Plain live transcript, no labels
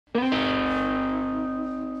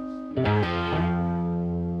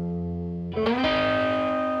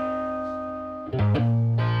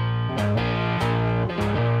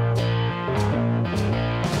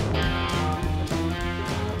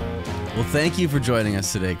Thank you for joining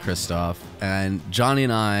us today, Christoph. And Johnny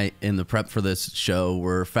and I, in the prep for this show,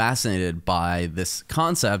 were fascinated by this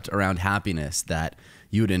concept around happiness that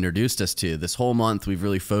you had introduced us to. This whole month, we've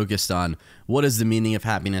really focused on what is the meaning of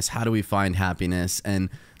happiness? How do we find happiness? And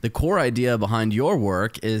the core idea behind your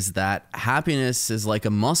work is that happiness is like a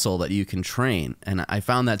muscle that you can train. And I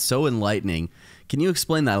found that so enlightening. Can you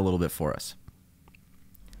explain that a little bit for us?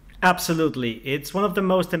 Absolutely. It's one of the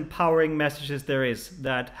most empowering messages there is,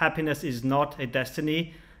 that happiness is not a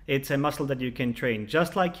destiny. It's a muscle that you can train,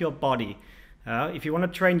 just like your body. If you want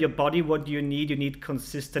to train your body, what do you need? You need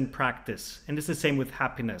consistent practice. And it's the same with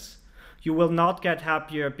happiness. You will not get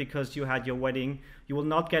happier because you had your wedding. You will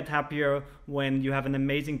not get happier when you have an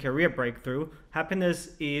amazing career breakthrough.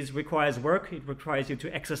 Happiness requires work. It requires you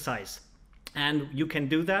to exercise. And you can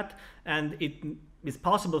do that. And it's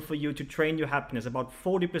possible for you to train your happiness. About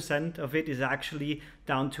 40% of it is actually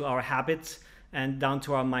down to our habits and down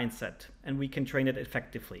to our mindset. And we can train it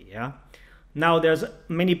effectively, yeah? Now, there's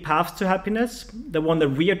many paths to happiness. The one that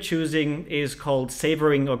we are choosing is called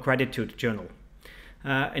Savoring or Gratitude Journal.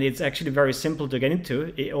 And it's actually very simple to get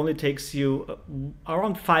into. It only takes you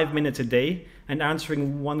around 5 minutes a day and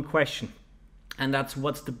answering one question. And that's,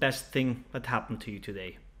 what's the best thing that happened to you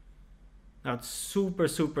today? Now, it's super,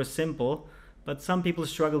 super simple, but some people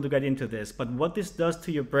struggle to get into this. But what this does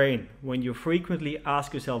to your brain, when you frequently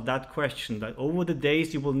ask yourself that question, that over the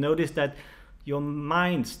days you will notice that your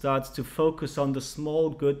mind starts to focus on the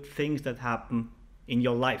small good things that happen in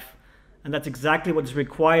your life. And that's exactly what is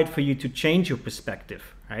required for you to change your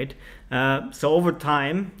perspective, right? So over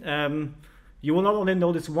time, you will not only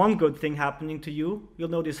notice one good thing happening to you, you'll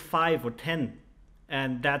notice 5 or 10.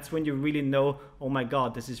 And that's when you really know, oh my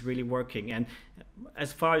God, this is really working. And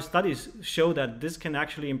as far as studies show that this can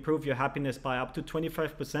actually improve your happiness by up to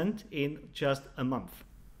 25% in just a month.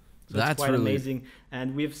 So that's quite really amazing.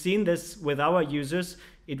 And we've seen this with our users.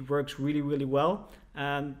 It works really, really well.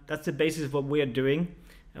 And that's the basis of what we are doing.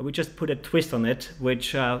 And we just put a twist on it,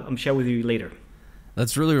 which I'm share with you later.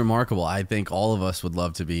 That's really remarkable. I think all of us would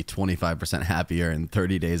love to be 25% happier in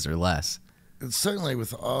 30 days or less. Certainly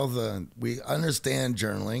with we understand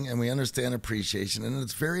journaling and we understand appreciation, and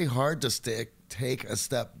it's very hard to take a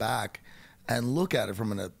step back and look at it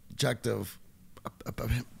from an objective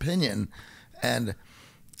opinion. And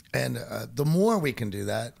the more we can do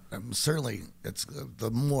that, certainly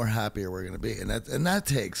the more happier we're going to be. And that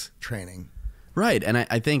takes training. Right. And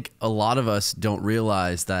I think a lot of us don't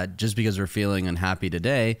realize that just because we're feeling unhappy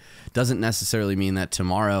today doesn't necessarily mean that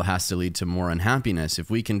tomorrow has to lead to more unhappiness. If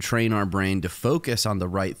we can train our brain to focus on the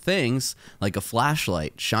right things, like a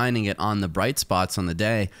flashlight, shining it on the bright spots on the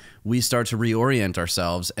day, we start to reorient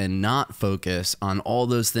ourselves and not focus on all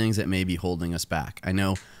those things that may be holding us back. I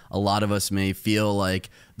know a lot of us may feel like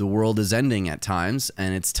the world is ending at times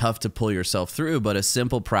and it's tough to pull yourself through, but a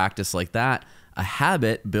simple practice like that, a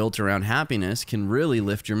habit built around happiness, can really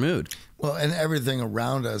lift your mood. Well, and everything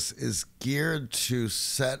around us is geared to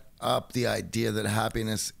set up the idea that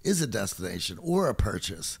happiness is a destination or a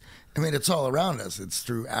purchase. I mean, it's all around us. It's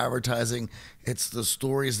through advertising. It's the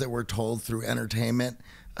stories that we're told through entertainment.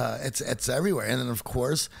 It's everywhere. And then, of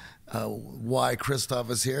course, why Christoph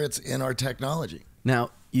is here, it's in our technology.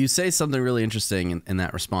 Now, you say something really interesting in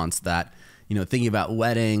that response, that thinking about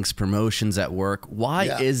weddings, promotions at work, why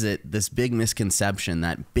is it this big misconception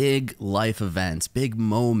that big life events, big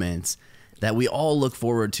moments that we all look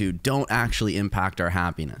forward to don't actually impact our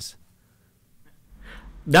happiness?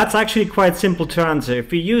 That's actually quite simple to answer.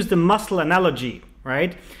 If we use the muscle analogy,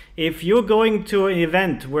 right? If you're going to an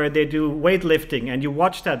event where they do weightlifting and you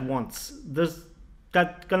watch that once, does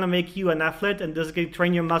that gonna make you an athlete and does it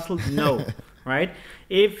train your muscle? No. Right?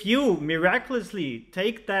 If you miraculously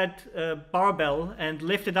take that barbell and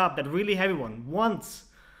lift it up, that really heavy one, once,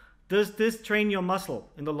 does this train your muscle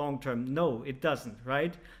in the long term? No, it doesn't,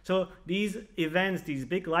 right? So these events, these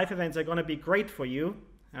big life events are going to be great for you.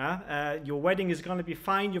 Your wedding is going to be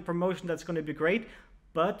fine, your promotion, that's going to be great,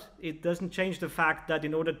 but it doesn't change the fact that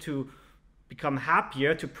in order to become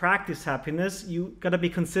happier, to practice happiness, you got to be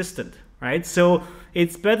consistent, right? So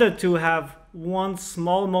it's better to have one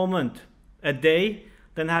small moment a day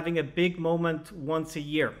than having a big moment once a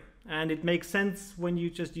year. And it makes sense when you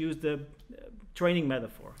just use the training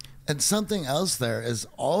metaphor. And something else there is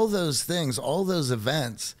all those things, all those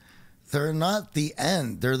events, they're not the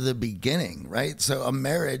end, they're the beginning, right? So a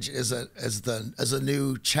marriage is a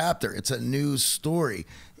new chapter. It's a new story.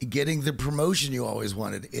 Getting the promotion you always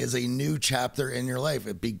wanted is a new chapter in your life.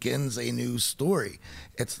 It begins a new story.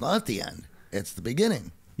 It's not the end, it's the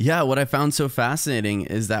beginning. Yeah, what I found so fascinating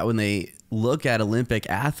is that when they look at Olympic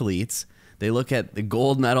athletes, They look at the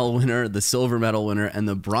gold medal winner, the silver medal winner, and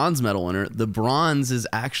the bronze medal winner. The bronze is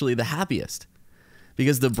actually the happiest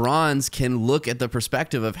because the bronze can look at the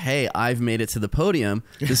perspective of, hey, I've made it to the podium.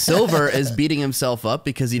 The silver is beating himself up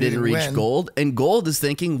because he didn't reach win. gold. And gold is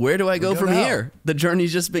thinking, where do I go from here? The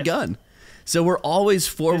journey's just begun. So we're always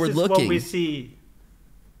forward This is looking. what we see.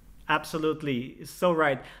 Absolutely. So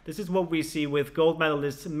right. This is what we see with gold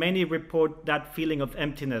medalists. Many report that feeling of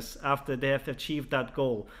emptiness after they have achieved that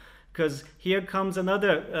goal. Because here comes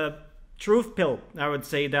another truth pill, I would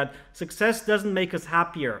say, that success doesn't make us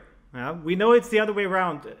happier. We know it's the other way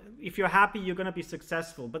around. If you're happy, you're going to be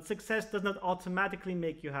successful. But success does not automatically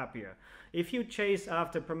make you happier. If you chase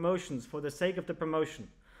after promotions for the sake of the promotion,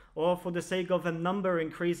 or for the sake of a number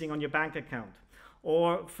increasing on your bank account,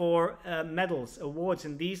 or for medals, awards,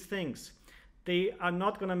 and these things, they are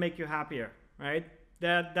not going to make you happier, right?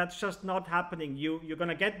 That's just not happening. You're going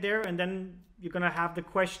to get there, and then you're going to have the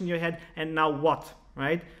question in your head, and now what,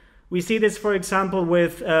 right? We see this, for example,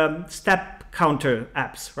 with step counter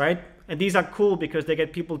apps, right? And these are cool because they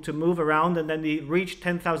get people to move around, and then they reach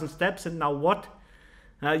 10,000 steps, and now what?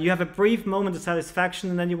 You have a brief moment of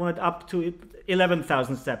satisfaction, and then you want it up to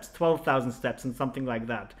 11,000 steps, 12,000 steps, and something like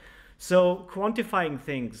that. So quantifying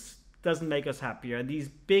things doesn't make us happier. These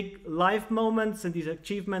big life moments and these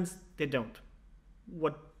achievements, they don't.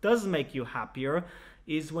 What does make you happier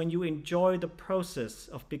is when you enjoy the process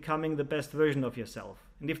of becoming the best version of yourself.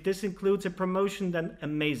 And if this includes a promotion, then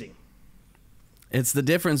amazing. It's the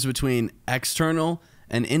difference between external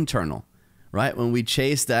and internal, right? When we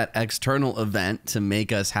chase that external event to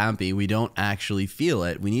make us happy, we don't actually feel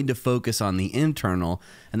it. We need to focus on the internal.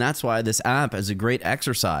 And that's why this app is a great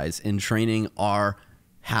exercise in training our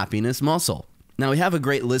happiness muscle. Now, we have a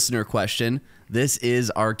great listener question. This is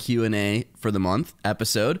our Q&A for the month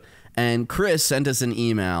episode. And Chris sent us an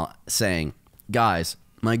email saying, guys,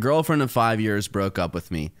 my girlfriend of 5 years broke up with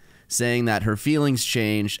me, saying that her feelings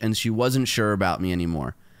changed and she wasn't sure about me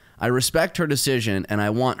anymore. I respect her decision and I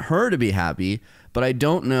want her to be happy, but I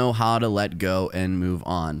don't know how to let go and move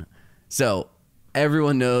on. So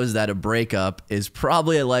everyone knows that a breakup is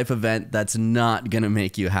probably a life event that's not going to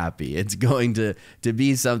make you happy. It's going to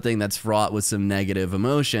be something that's fraught with some negative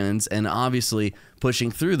emotions, and obviously pushing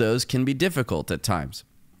through those can be difficult at times.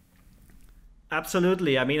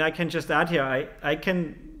 Absolutely. I mean, I can just add here,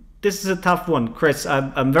 this is a tough one, Chris.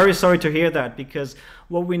 I'm very sorry to hear that, because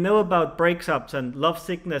what we know about breakups and love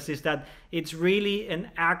sickness is that it's really an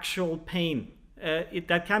actual pain.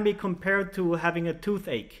 That can be compared to having a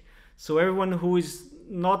toothache. So everyone who is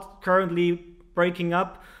not currently breaking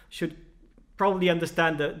up should probably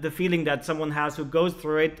understand the feeling that someone has who goes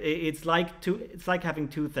through it. It's like having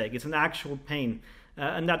toothache. It's an actual pain,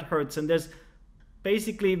 and that hurts. And there's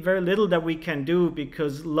basically very little that we can do,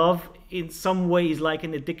 because love in some way is like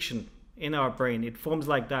an addiction in our brain. It forms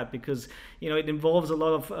like that because it involves a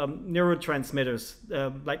lot of neurotransmitters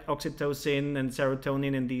like oxytocin and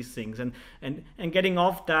serotonin and these things, and getting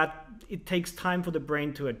off that, it takes time for the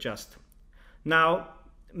brain to adjust. Now,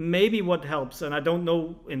 maybe what helps, and I don't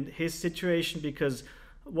know in his situation, because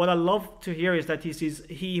what I love to hear is that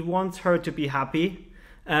he wants her to be happy.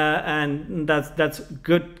 And that's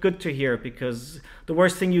good to hear, because the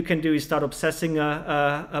worst thing you can do is start obsessing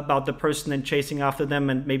about the person and chasing after them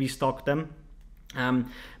and maybe stalk them.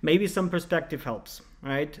 Maybe some perspective helps,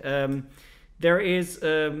 right? There is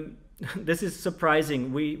this is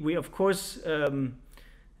surprising. We of course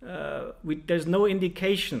there's no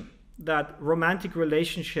indication that romantic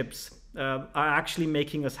relationships are actually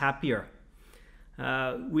making us happier.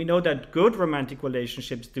 We know that good romantic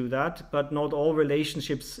relationships do that, but not all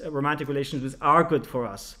romantic relationships are good for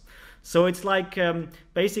us. So it's like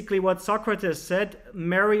basically what Socrates said: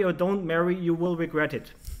 marry or don't marry, you will regret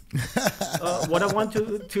it. What I want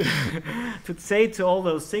to say to all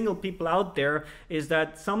those single people out there is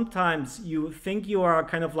that sometimes you think you are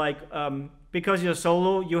kind of like, because you're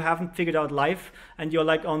solo, you haven't figured out life, and you're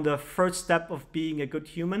like on the first step of being a good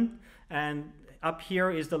human, and up here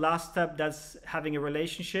is the last step, that's having a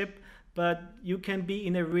relationship, but you can be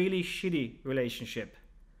in a really shitty relationship.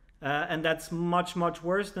 And that's much, much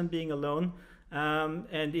worse than being alone.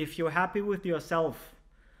 And if you're happy with yourself,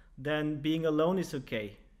 then being alone is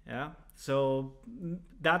okay. Yeah. So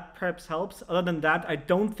that perhaps helps. Other than that, I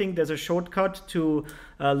don't think there's a shortcut to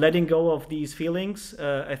letting go of these feelings.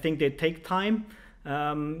 I think they take time.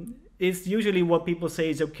 It's usually what people say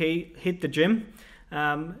is, okay, hit the gym.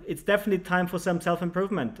 It's definitely time for some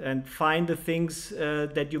self-improvement and find the things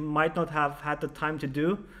that you might not have had the time to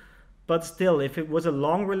do. But still, if it was a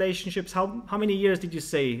long relationship, how many years did you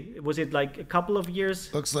say? Was it like a couple of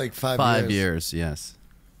years? Looks like 5 years. 5 years, yes.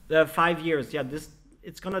 5 years, yeah. This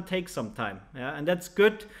it's going to take some time. Yeah? And that's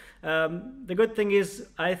good. The good thing is,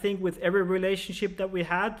 I think with every relationship that we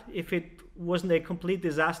had, if it wasn't a complete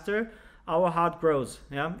disaster, our heart grows.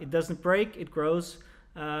 Yeah, it doesn't break, it grows.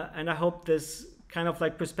 And I hope this kind of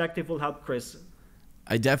like perspective will help Chris.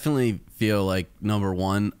 I definitely feel like, number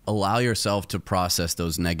one, allow yourself to process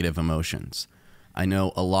those negative emotions. I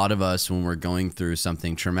know a lot of us, when we're going through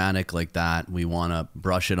something traumatic like that, we want to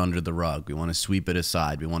brush it under the rug. We want to sweep it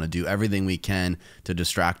aside. We want to do everything we can to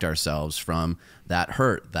distract ourselves from that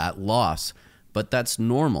hurt, that loss. But that's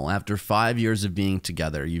normal. After 5 years of being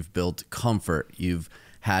together, you've built comfort. You've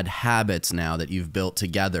had habits now that you've built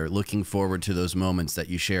together, looking forward to those moments that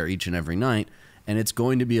you share each and every night. And it's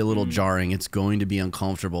going to be a little jarring. It's going to be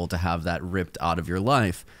uncomfortable to have that ripped out of your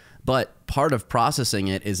life. But part of processing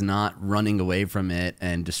it is not running away from it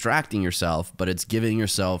and distracting yourself, but it's giving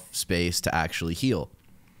yourself space to actually heal.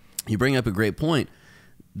 You bring up a great point.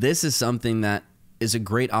 This is something that is a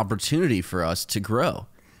great opportunity for us to grow.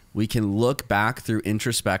 We can look back through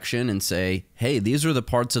introspection and say, hey, these are the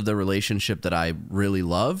parts of the relationship that I really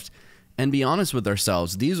loved. And be honest with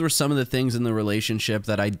ourselves. These were some of the things in the relationship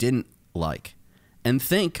that I didn't like. And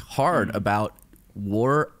think hard about,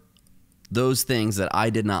 were those things that I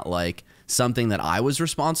did not like something that I was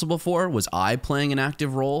responsible for? Was I playing an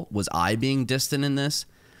active role? Was I being distant in this?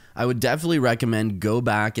 I would definitely recommend go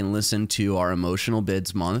back and listen to our Emotional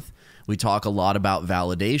Bids month. We talk a lot about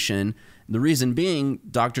validation. The reason being,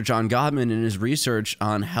 Dr. John Gottman, in his research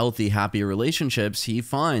on healthy, happy relationships, he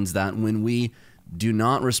finds that when we do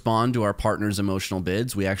not respond to our partner's emotional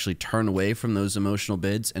bids, we actually turn away from those emotional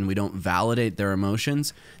bids and we don't validate their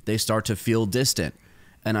emotions, they start to feel distant.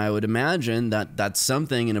 And I would imagine that that's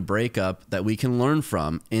something in a breakup that we can learn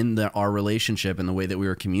from in our relationship and the way that we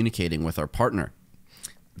are communicating with our partner.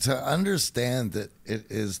 To understand that it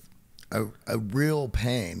is a real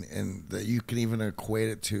pain, and that you can even equate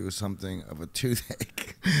it to something of a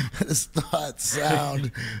toothache. This thought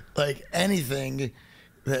sound like anything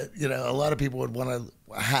that, you know, a lot of people would want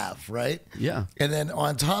to have, right? Yeah. And then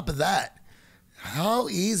on top of that, how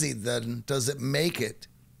easy then does it make it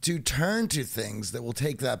to turn to things that will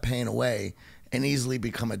take that pain away and easily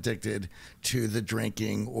become addicted to the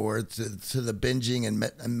drinking or to the binging and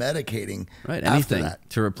medicating. Right, after anything that.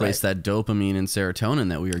 to replace that dopamine and serotonin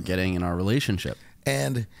that we are getting in our relationship.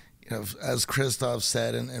 And, you know, as Christoph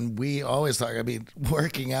said, and we always talk, I mean,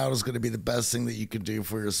 working out is going to be the best thing that you can do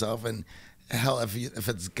for yourself. And hell, if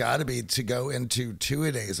it's got to be to go into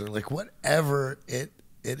 2-a-days or like whatever it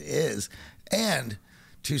is, and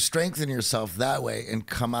to strengthen yourself that way and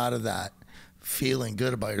come out of that feeling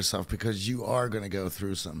good about yourself, because you are going to go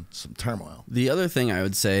through some turmoil. The other thing I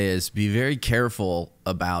would say is be very careful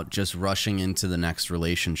about just rushing into the next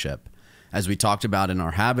relationship. As we talked about in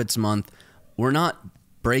our habits month, we're not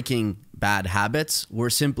breaking bad habits.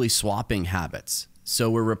 We're simply swapping habits.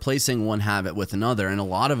 So we're replacing one habit with another. And a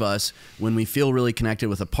lot of us, when we feel really connected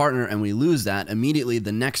with a partner and we lose that, immediately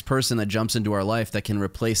the next person that jumps into our life that can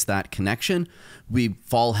replace that connection, we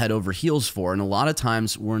fall head over heels for. And a lot of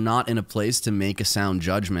times we're not in a place to make a sound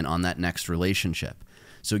judgment on that next relationship.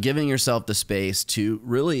 So giving yourself the space to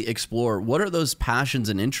really explore what are those passions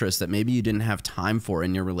and interests that maybe you didn't have time for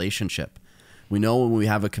in your relationship. We know when we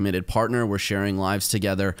have a committed partner, we're sharing lives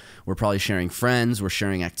together. We're probably sharing friends. We're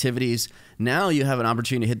sharing activities. Now you have an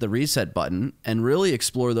opportunity to hit the reset button and really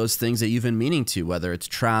explore those things that you've been meaning to, whether it's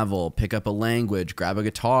travel, pick up a language, grab a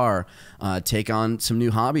guitar, take on some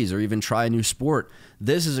new hobbies, or even try a new sport.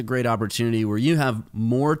 This is a great opportunity where you have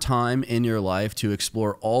more time in your life to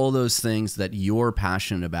explore all those things that you're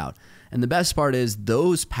passionate about. And the best part is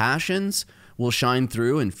those passions will shine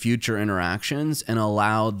through in future interactions and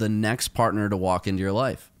allow the next partner to walk into your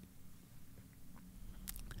life.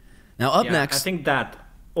 Now, up next, I think that,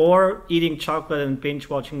 or eating chocolate and binge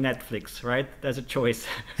watching Netflix, right? There's a choice.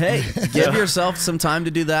 Hey, give yourself some time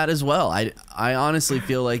to do that as well. I honestly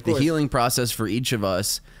feel like the healing process for each of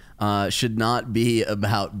us should not be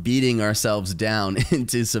about beating ourselves down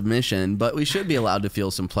into submission, but we should be allowed to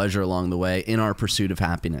feel some pleasure along the way in our pursuit of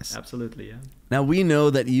happiness. Absolutely, yeah. Now, we know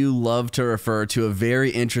that you love to refer to a very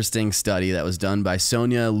interesting study that was done by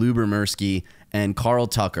Sonia Lubermersky and Carl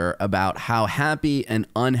Tucker about how happy and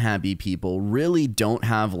unhappy people really don't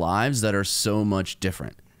have lives that are so much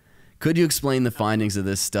different. Could you explain the findings of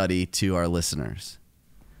this study to our listeners?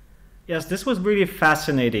 Yes, this was really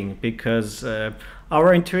fascinating because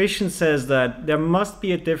our intuition says that there must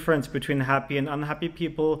be a difference between happy and unhappy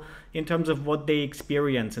people in terms of what they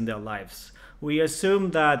experience in their lives. We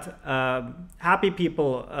assume that happy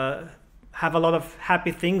people have a lot of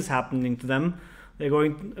happy things happening to them. They're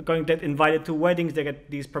going to get invited to weddings, they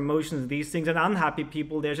get these promotions, these things, and unhappy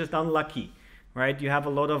people, they're just unlucky. right? You have a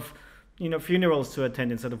lot of, funerals to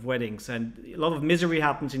attend instead of weddings, and a lot of misery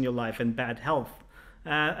happens in your life and bad health.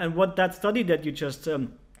 And what that study that you just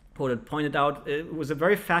pointed out, it was a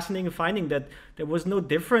very fascinating finding that there was no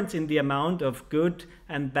difference in the amount of good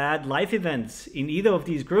and bad life events in either of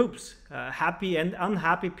these groups. Happy and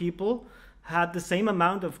unhappy people had the same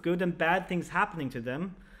amount of good and bad things happening to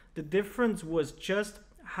them. The difference was just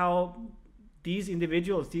how these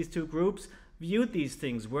individuals, these two groups, viewed these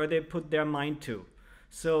things, where they put their mind to.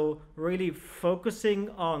 So really focusing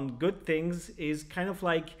on good things is kind of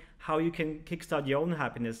like how you can kickstart your own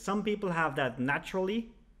happiness. Some people have that naturally.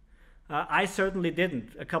 I certainly didn't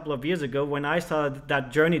a couple of years ago when I started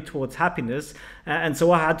that journey towards happiness. And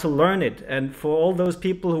so I had to learn it. And for all those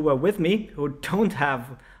people who were with me who don't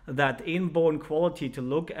have that inborn quality to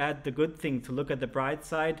look at the good thing, to look at the bright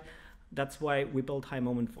side, that's why we built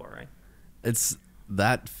hiMoment for, right? It's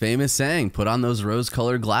that famous saying, put on those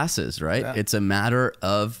rose-colored glasses, right? Yeah. It's a matter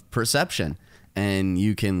of perception. And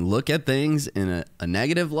you can look at things in a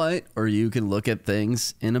negative light, or you can look at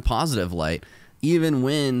things in a positive light. Even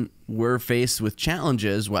when we're faced with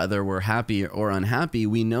challenges, whether we're happy or unhappy,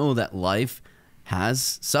 we know that life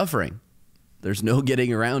has suffering. There's no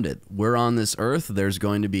getting around it. We're on this earth. There's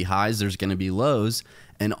going to be highs. There's going to be lows.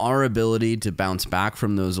 And our ability to bounce back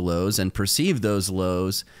from those lows and perceive those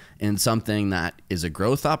lows in something that is a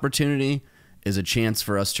growth opportunity, is a chance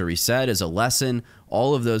for us to reset, is a lesson,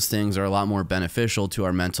 all of those things are a lot more beneficial to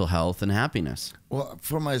our mental health and happiness. Well,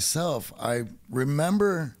 for myself, I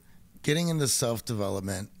remember getting into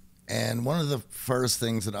self-development, and one of the first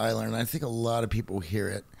things that I learned, I think a lot of people hear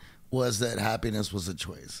it, was that happiness was a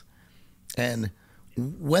choice. And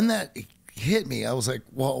when that hit me, I was like,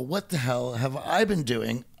 well, what the hell have I been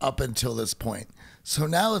doing up until this point? So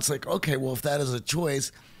now it's like, okay, well, if that is a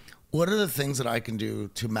choice, what are the things that I can do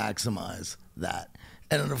to maximize that?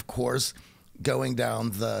 And then, of course, going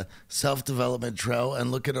down the self-development trail and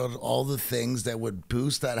look at all the things that would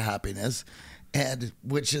boost that happiness, and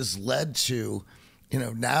which has led to,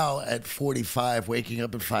 now at 45, waking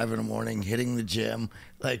up at 5 in the morning, hitting the gym.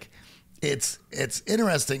 Like, it's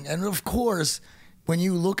interesting. And of course, when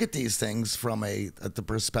you look at these things from at the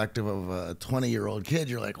perspective of a 20-year-old kid,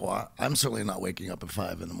 you're like, well, I'm certainly not waking up at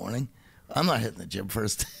 5 in the morning. I'm not hitting the gym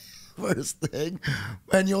first thing.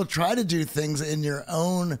 And you'll try to do things in your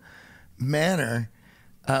own manner,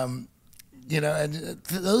 and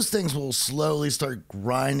those things will slowly start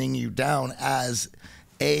grinding you down as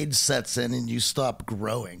age sets in and you stop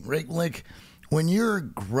growing, right? Like when you're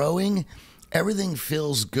growing, everything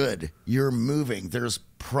feels good. You're moving. There's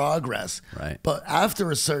progress. Right. But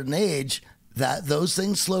after a certain age, those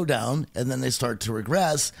things slow down and then they start to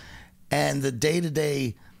regress, and the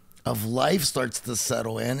day-to-day of life starts to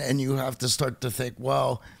settle in, and you have to start to think,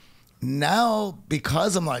 well, now,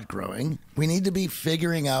 because I'm not growing, we need to be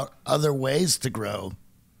figuring out other ways to grow,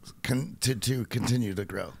 to continue to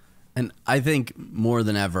grow. And I think more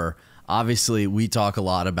than ever, obviously, we talk a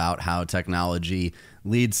lot about how technology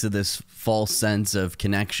leads to this false sense of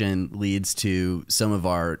connection, leads to some of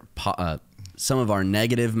our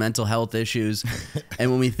negative mental health issues. And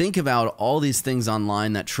when we think about all these things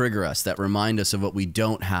online that trigger us, that remind us of what we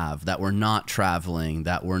don't have, that we're not traveling,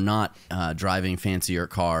 that we're not driving fancier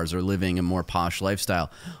cars or living a more posh lifestyle,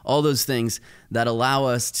 all those things that allow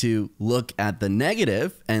us to look at the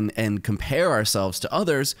negative and compare ourselves to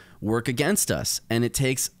others work against us. And it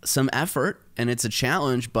takes some effort and it's a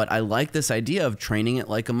challenge, but I like this idea of training it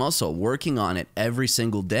like a muscle, working on it every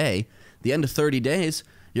single day. The end of 30 days,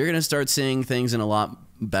 you're going to start seeing things in a lot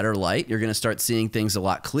better light. You're going to start seeing things a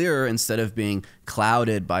lot clearer instead of being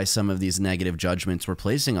clouded by some of these negative judgments we're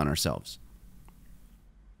placing on ourselves.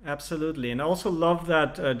 Absolutely. And I also love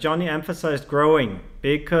that Johnny emphasized growing,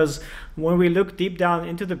 because when we look deep down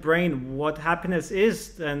into the brain, what happiness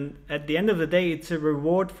is, then at the end of the day, it's a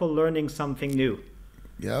reward for learning something new.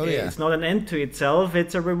 Oh, yeah. It's not an end to itself.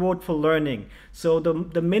 It's a reward for learning. So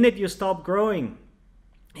the minute you stop growing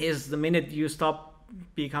is the minute you stop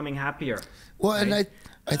becoming happier. Well, right?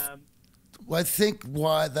 And I think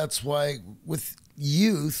that's why with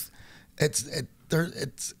youth,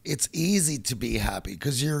 it's easy to be happy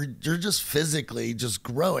because you're just physically just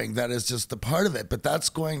growing. That is just a part of it, but that's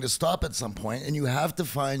going to stop at some point, and you have to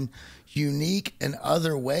find unique and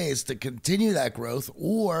other ways to continue that growth,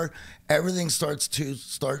 or everything starts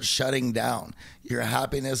shutting down. Your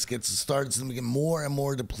happiness starts to get more and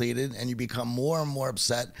more depleted, and you become more and more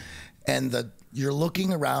upset, and you're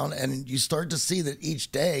looking around and you start to see that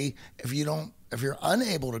each day, if you're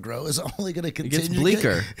unable to grow, is only going to continue. It gets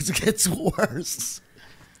bleaker. It gets worse.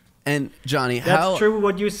 And Johnny, that's true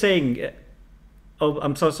what you're saying. Oh,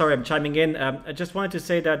 I'm so sorry. I'm chiming in. I just wanted to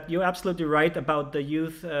say that you're absolutely right about the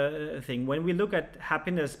youth thing. When we look at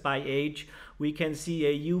happiness by age, we can see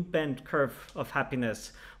a U-bend curve of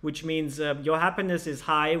happiness, which means your happiness is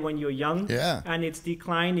high when you're young, and it's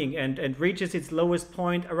declining and reaches its lowest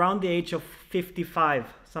point around the age of 55,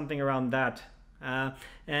 something around that,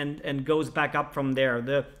 and goes back up from there.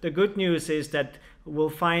 The good news is that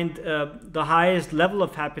we'll find the highest level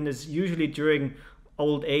of happiness usually during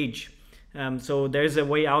old age. So there's a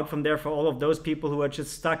way out from there for all of those people who are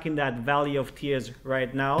just stuck in that valley of tears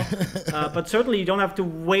right now. But certainly you don't have to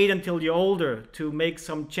wait until you're older to make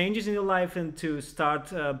some changes in your life and to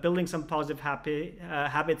start building some positive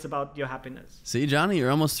habits about your happiness. See, Johnny,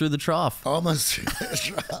 you're almost through the trough. Almost through the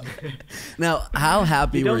trough. Now, how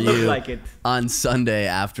happy were you like it. on Sunday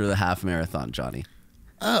after the half marathon, Johnny?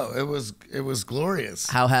 Oh, it was glorious.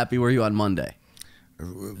 How happy were you on Monday?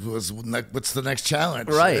 What's the next challenge?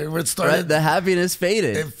 Right. It started, right. The happiness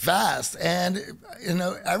faded fast. And,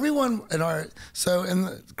 everyone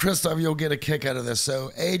Christoph, you'll get a kick out of this. So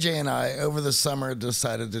AJ and I, over the summer,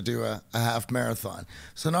 decided to do a half marathon.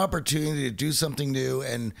 It's an opportunity to do something new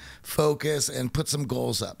and focus and put some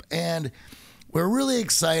goals up. And we're really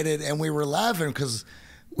excited, and we were laughing because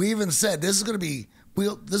we even said this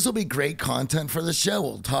will be great content for the show.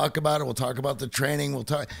 We'll talk about it. We'll talk about the training. We'll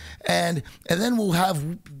talk, and then we'll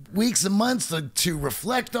have weeks and months to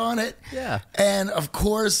reflect on it. Yeah. And of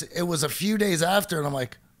course, it was a few days after, and I'm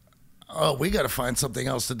like, oh, we got to find something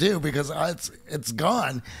else to do because it's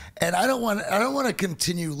gone, and I don't want to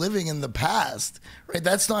continue living in the past. Right?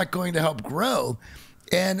 That's not going to help grow.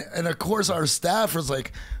 And of course, our staff was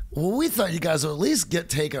like, well, we thought you guys would at least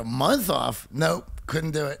take a month off. Nope,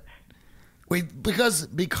 couldn't do it.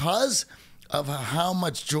 Because of how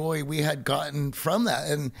much joy we had gotten from that,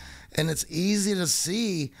 and it's easy to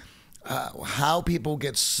see how people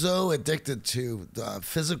get so addicted to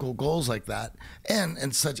physical goals like that,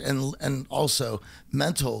 and also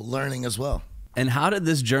mental learning as well. And how did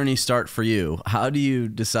this journey start for you? How do you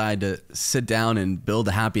decide to sit down and build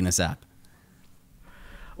a happiness app?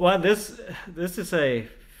 Well, this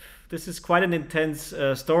is quite an intense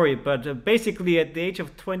story, but basically at the age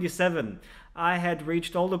of 27. I had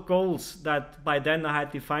reached all the goals that by then I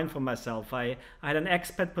had defined for myself. I had an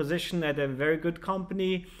expat position at a very good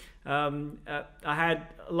company. I had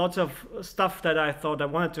lots of stuff that I thought I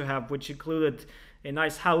wanted to have, which included a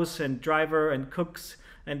nice house and driver and cooks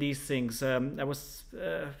and these things. I was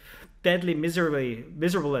deadly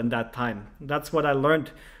miserable in that time. That's what I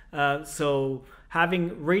learned. So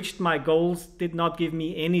having reached my goals did not give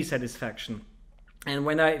me any satisfaction. And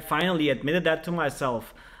when I finally admitted that to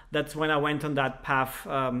myself, that's when I went on that path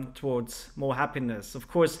towards more happiness. Of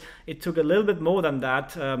course, it took a little bit more than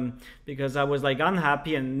that because I was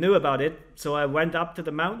unhappy and knew about it. So I went up to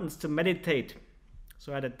the mountains to meditate.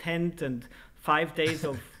 So I had a tent and 5 days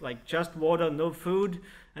of just water, no food.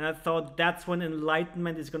 And I thought that's when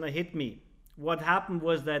enlightenment is going to hit me. What happened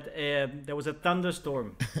was that there was a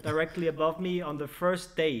thunderstorm directly above me on the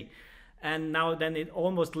first day. And then it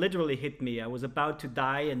almost literally hit me. I was about to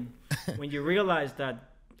die. And when you realize that,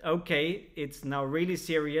 okay, it's now really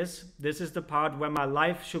serious. This is the part where my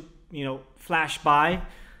life should, flash by.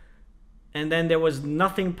 And then there was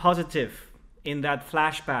nothing positive in that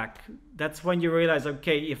flashback. That's when you realize,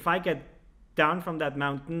 okay, if I get down from that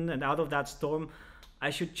mountain and out of that storm, I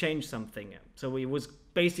should change something. So it was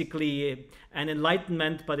basically an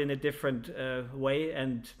enlightenment, but in a different way.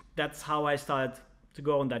 And that's how I started to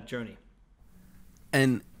go on that journey.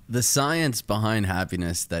 And the science behind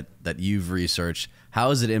happiness that you've researched, how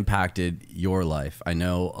has it impacted your life? I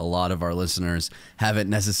know a lot of our listeners haven't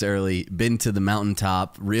necessarily been to the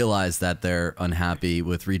mountaintop, realized that they're unhappy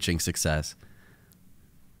with reaching success.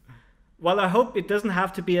 Well, I hope it doesn't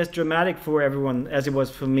have to be as dramatic for everyone as it was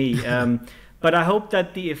for me. But I hope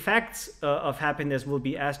that the effects of happiness will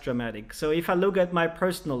be as dramatic. So if I look at my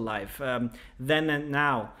personal life, then and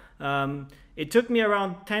now, it took me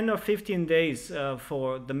around 10 or 15 days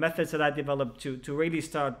for the methods that I developed to really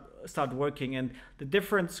start working. And the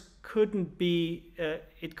difference couldn't be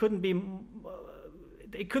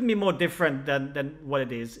more different than what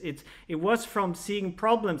it is. It was from seeing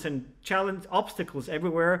problems and obstacles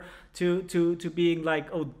everywhere to being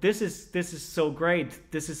like, oh, this is so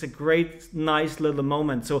great. This is a great, nice little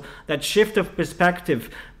moment. So that shift of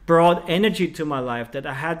perspective brought energy to my life that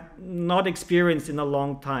I had not experienced in a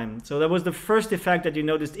long time. So that was the first effect that you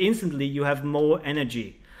noticed instantly. You have more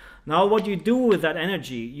energy. Now what you do with that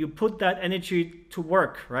energy, you put that energy to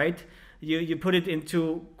work, right? You put it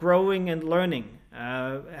into growing and learning.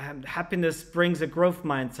 Happiness brings a growth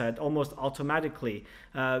mindset almost automatically.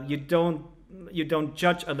 You don't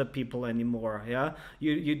judge other people anymore. Yeah,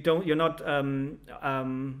 you're not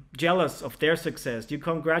jealous of their success. You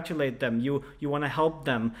congratulate them. You want to help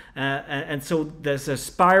them, and so there's a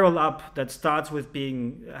spiral up that starts with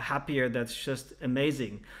being happier. That's just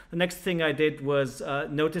amazing. The next thing I did was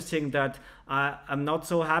noticing that I'm not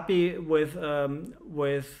so happy with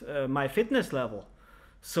my fitness level.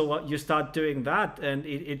 So you start doing that, and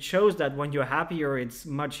it shows that when you're happier, it's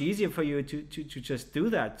much easier for you to just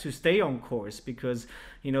do that, to stay on course, because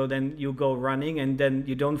then you go running, and then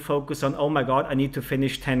you don't focus on, oh my God, I need to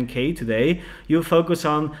finish 10K today. You focus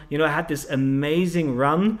on, I had this amazing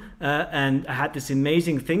run, and I had this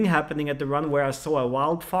amazing thing happening at the run where I saw a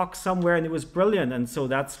wild fox somewhere, and it was brilliant, and so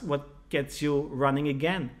that's what gets you running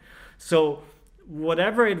again. So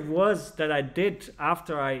whatever it was that I did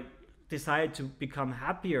after I decided to become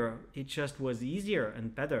happier, it just was easier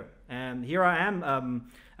and better. And here I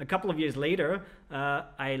am, a couple of years later.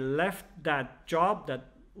 I left that job that,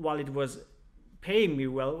 while it was paying me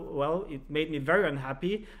well, it made me very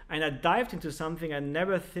unhappy, and I dived into something I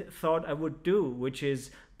never thought I would do, which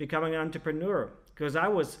is becoming an entrepreneur, because I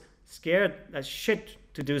was scared as shit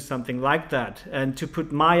to do something like that and to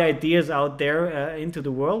put my ideas out there into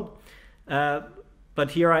the world. But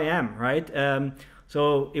here I am, right?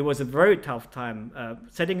 So it was a very tough time.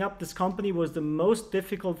 Setting up this company was the most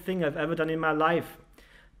difficult thing I've ever done in my life.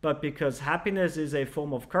 But because happiness is a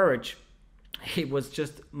form of courage, it was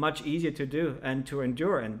just much easier to do and to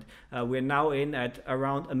endure. And we're now in at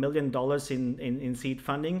around $1 million in seed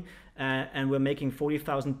funding, and we're making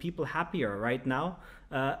 40,000 people happier right now.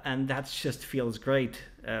 And that just feels great.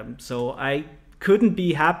 So I couldn't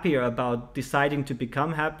be happier about deciding to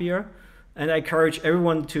become happier. And I encourage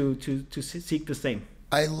everyone to seek the same.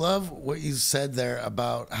 I love what you said there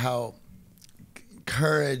about how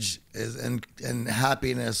courage is and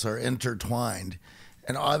happiness are intertwined.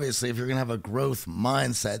 And obviously, if you're going to have a growth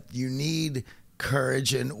mindset, you need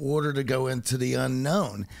courage in order to go into the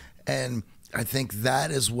unknown. And I think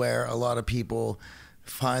that is where a lot of people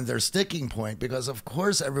find their sticking point, because of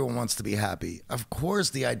course everyone wants to be happy. Of course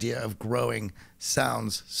the idea of growing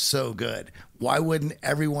sounds so good. Why wouldn't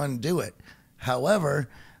everyone do it? However,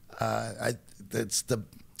 the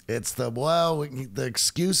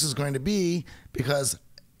excuse is going to be because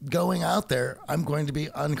going out there, I'm going to be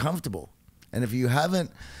uncomfortable. And if you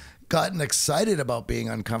haven't gotten excited about being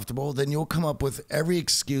uncomfortable, then you'll come up with every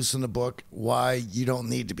excuse in the book why you don't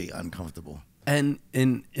need to be uncomfortable. And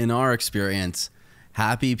in our experience,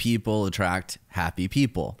 happy people attract happy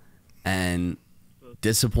people, and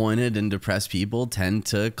disappointed and depressed people tend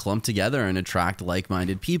to clump together and attract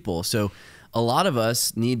like-minded people. So a lot of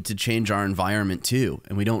us need to change our environment too,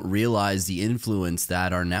 and we don't realize the influence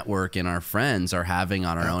that our network and our friends are having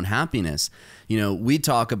on our own happiness. We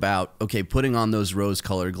talk about, okay, putting on those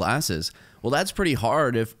rose-colored glasses. Well, that's pretty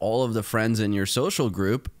hard if all of the friends in your social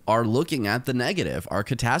group are looking at the negative, are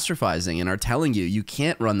catastrophizing, and are telling you, you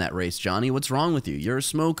can't run that race, Johnny. What's wrong with you? You're a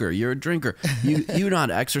smoker. You're a drinker. You not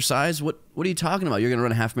exercise. What are you talking about? You're going to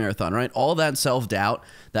run a half marathon, right? All that self-doubt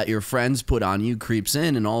that your friends put on you creeps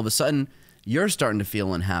in, and all of a sudden, you're starting to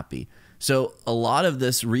feel unhappy. So a lot of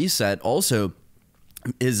this reset also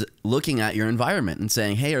is looking at your environment and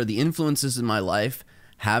saying, hey, are the influences in my life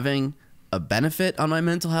having a benefit on my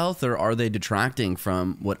mental health, or are they detracting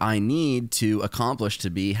from what I need to accomplish to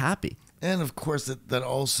be happy? And of course, that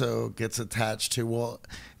also gets attached to, well,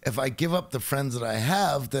 if I give up the friends that I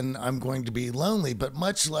have, then I'm going to be lonely. But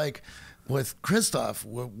much like with Christoph,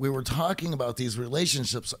 we were talking about these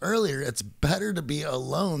relationships earlier, it's better to be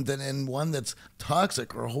alone than in one that's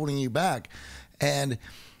toxic or holding you back. And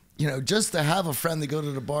just to have a friend to go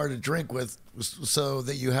to the bar to drink with so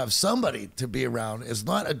that you have somebody to be around is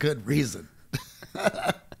not a good reason.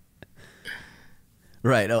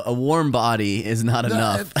 Right. A warm body is not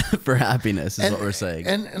enough for happiness, is what we're saying.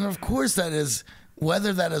 And of course that is,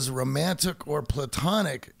 whether that is romantic or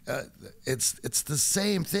platonic, it's the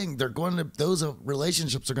same thing. Those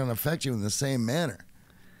relationships are going to affect you in the same manner.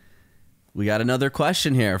 We got another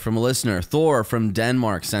question here from a listener. Thor from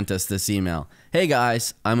Denmark sent us this email. Hey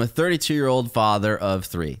guys, I'm a 32-year-old father of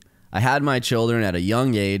 3. I had my children at a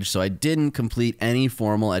young age, so I didn't complete any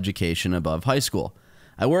formal education above high school.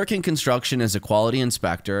 I work in construction as a quality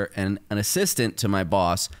inspector and an assistant to my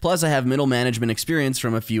boss, plus I have middle management experience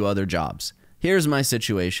from a few other jobs. Here's my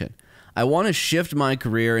situation. I want to shift my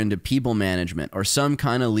career into people management or some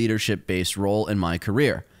kind of leadership-based role in my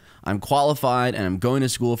career. I'm qualified and I'm going to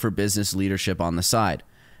school for business leadership on the side.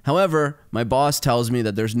 However, my boss tells me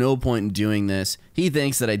that there's no point in doing this. He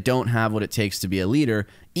thinks that I don't have what it takes to be a leader,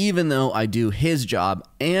 even though I do his job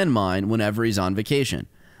and mine whenever he's on vacation.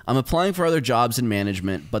 I'm applying for other jobs in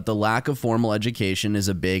management, but the lack of formal education is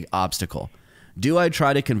a big obstacle. Do I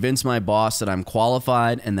try to convince my boss that I'm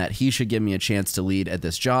qualified and that he should give me a chance to lead at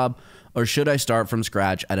this job, or should I start from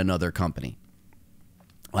scratch at another company?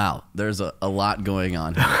 Wow, there's a lot going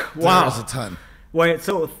on. Wow. There's a ton. Wait,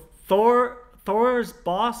 so Thor's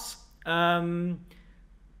boss,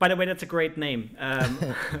 by the way, that's a great name.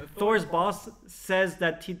 Thor's boss says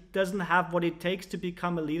that he doesn't have what it takes to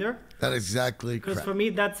become a leader. That is exactly correct. Because for me,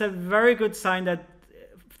 that's a very good sign that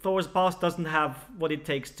Thor's boss doesn't have what it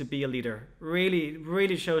takes to be a leader. Really,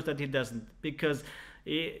 really shows that he doesn't. Because,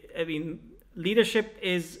 I mean, leadership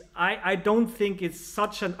is, I don't think it's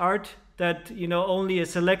such an art that, you know, only a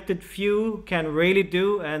selected few can really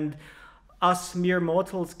do and us mere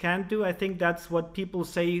mortals can't do. I think that's what people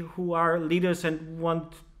say who are leaders and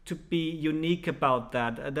want to be unique about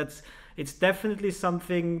that. It's definitely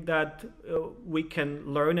something that we can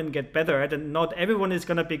learn and get better at, and not everyone is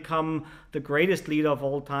going to become the greatest leader of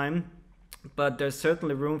all time, but there's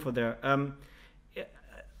certainly room for there.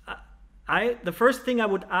 The first thing I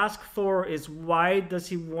would ask Thor is why does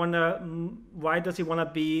he wanna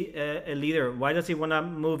be a leader? Why does he wanna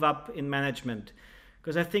move up in management?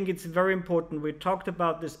 Because I think it's very important. We talked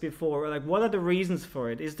about this before. Like, what are the reasons for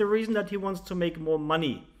it? Is the reason that he wants to make more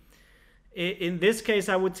money? In this case,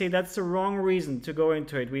 I would say that's the wrong reason to go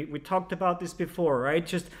into it. We talked about this before, right?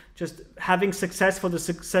 Just having success for the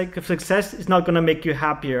sake of success is not going to make you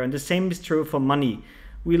happier. And the same is true for money.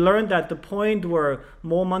 We learned that the point where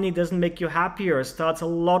more money doesn't make you happier starts a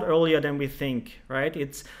lot earlier than we think, right?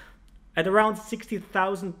 It's at around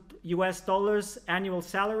 $60,000 US annual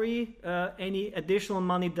salary. Any additional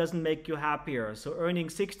money doesn't make you happier. So earning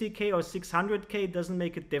 60K or 600K doesn't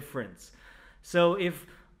make a difference. So if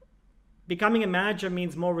becoming a manager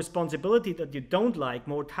means more responsibility that you don't like,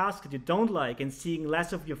 more tasks that you don't like, and seeing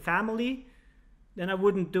less of your family, then I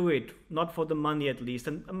wouldn't do it, not for the money at least.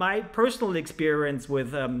 And my personal experience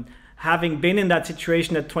with having been in that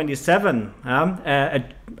situation at 27,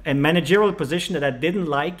 a managerial position that I didn't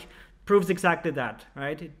like, proves exactly that,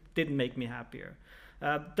 right? It didn't make me happier.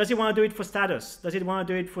 Does he want to do it for status? Does he want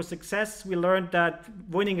to do it for success? We learned that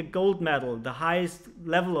winning a gold medal, the highest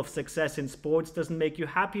level of success in sports, doesn't make you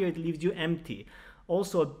happier, it leaves you empty.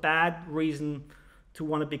 Also a bad reason to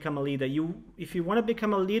want to become a leader. If you want to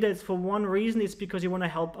become a leader, it's for one reason, it's because you want to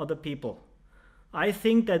help other people. I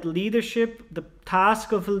think that leadership, the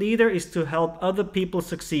task of a leader is to help other people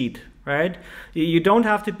succeed, right? You don't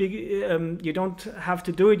have to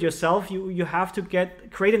do it yourself. You have to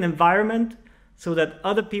create an environment so that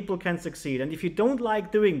other people can succeed. And if you don't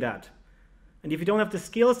like doing that, and if you don't have the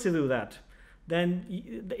skills to do that, then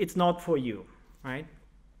it's not for you, right?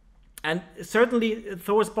 And certainly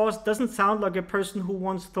Thor's boss doesn't sound like a person who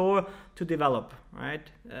wants Thor to develop, right?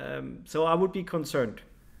 So I would be concerned.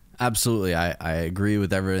 Absolutely. I agree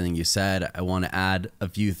with everything you said. I want to add a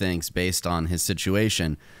few things based on his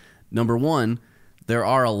situation. Number one, there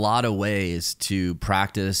are a lot of ways to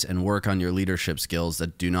practice and work on your leadership skills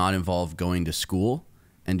that do not involve going to school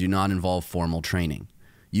and do not involve formal training.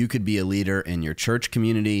 You could be a leader in your church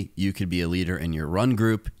community. You could be a leader in your run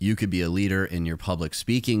group. You could be a leader in your public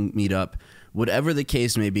speaking meetup. Whatever the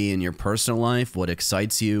case may be in your personal life, what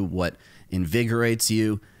excites you, what invigorates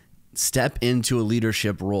you, step into a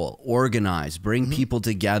leadership role, organize, bring people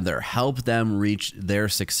together, help them reach their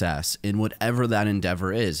success in whatever that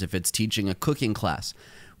endeavor is. If it's teaching a cooking class,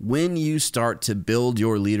 when you start to build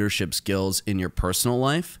your leadership skills in your personal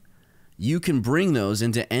life, you can bring those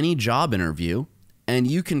into any job interview and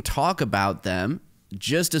you can talk about them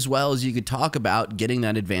just as well as you could talk about getting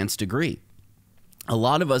that advanced degree. A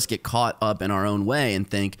lot of us get caught up in our own way and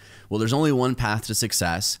think, well, there's only one path to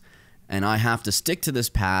success and I have to stick to this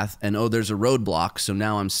path, and oh, there's a roadblock, so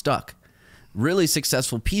now I'm stuck. Really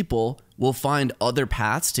successful people will find other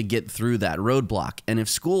paths to get through that roadblock. And if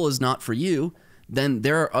school is not for you, then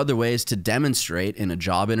there are other ways to demonstrate in a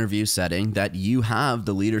job interview setting that you have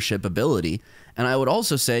the leadership ability. And I would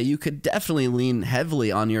also say you could definitely lean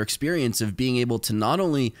heavily on your experience of being able to not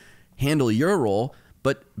only handle your role,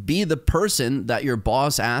 but be the person that your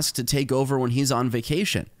boss asks to take over when he's on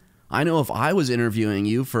vacation. I know if I was interviewing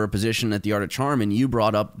you for a position at the Art of Charm and you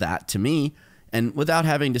brought up that to me, and without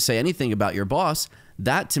having to say anything about your boss,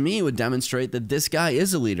 that to me would demonstrate that this guy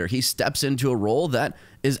is a leader. He steps into a role that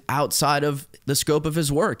is outside of the scope of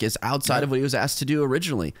his work, is outside of what he was asked to do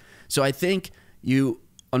originally. So I think you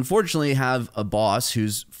unfortunately have a boss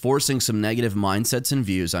who's forcing some negative mindsets and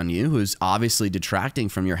views on you, who's obviously detracting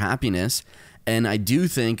from your happiness. And I do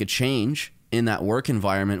think a change in that work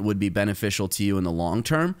environment would be beneficial to you in the long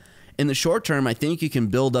term. In the short term, I think you can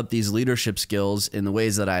build up these leadership skills in the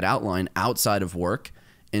ways that I'd outlined outside of work,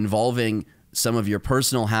 involving some of your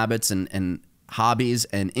personal habits and hobbies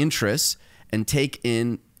and interests, and take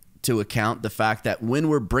into account the fact that when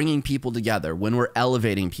we're bringing people together, when we're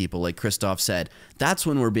elevating people, like Christoph said, that's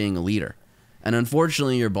when we're being a leader. And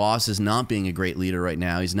unfortunately, your boss is not being a great leader right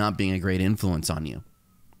now. He's not being a great influence on you.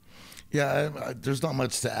 Yeah, there's not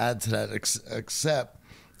much to add to that except,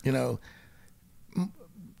 you know,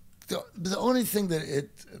 the only thing that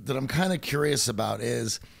I'm kind of curious about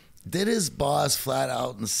is, did his boss flat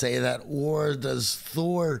out and say that, or does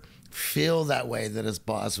Thor feel that way that his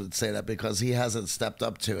boss would say that because he hasn't stepped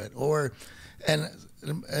up to it? Or, and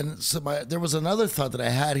so there was another thought that I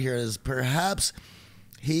had here is perhaps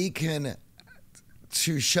he can,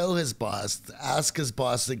 to show his boss, ask his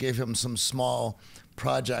boss to give him some small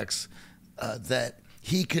projects that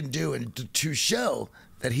he can do, and to show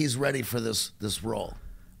that he's ready for this role.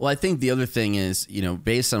 Well, I think the other thing is, you know,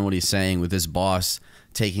 based on what he's saying with his boss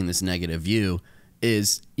taking this negative view,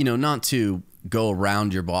 is, you know, not to go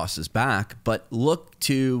around your boss's back, but look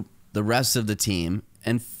to the rest of the team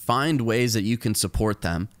and find ways that you can support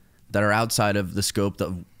them that are outside of the scope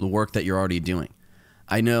of the work that you're already doing.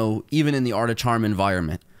 I know even in the Art of Charm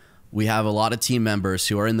environment, we have a lot of team members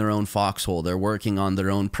who are in their own foxhole. They're working on their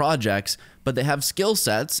own projects, but they have skill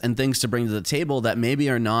sets and things to bring to the table that maybe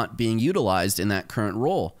are not being utilized in that current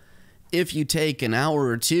role. If you take an hour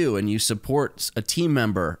or two and you support a team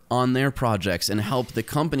member on their projects and help the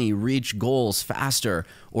company reach goals faster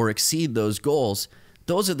or exceed those goals,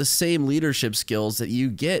 those are the same leadership skills that you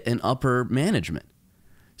get in upper management.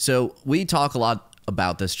 So we talk a lot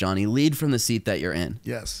about this, Johnny. Lead from the seat that you're in.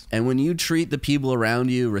 Yes. And when you treat the people around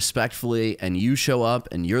you respectfully, and you show up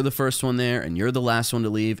and you're the first one there and you're the last one to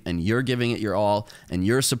leave, and you're giving it your all, and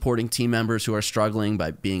you're supporting team members who are struggling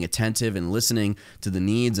by being attentive and listening to the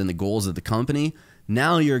needs and the goals of the company,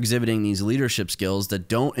 now you're exhibiting these leadership skills that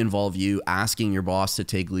don't involve you asking your boss to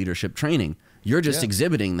take leadership training. You're just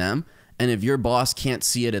exhibiting them. And if your boss can't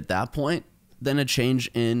see it at that point, then a change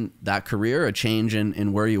in that career, a change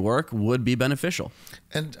in where you work would be beneficial.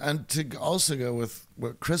 And to also go with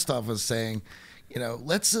what Christoph was saying, you know,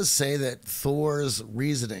 let's just say that Thor's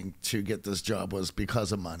reasoning to get this job was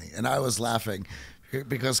because of money. And I was laughing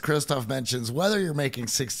because Christoph mentions whether you're making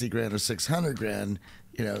 60 grand or 600 grand,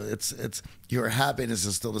 you know, it's your happiness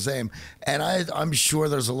is still the same. And I'm sure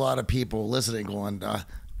there's a lot of people listening going,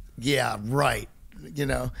 yeah, right. You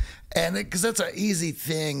know, and because that's an easy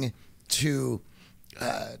thing to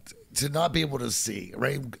not be able to see,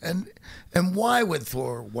 right? And why would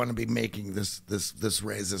Thor want to be making this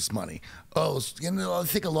raise, this money? Oh, you know, I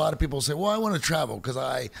think a lot of people say, well, I want to travel because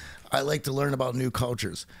I like to learn about new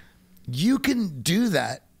cultures. You can do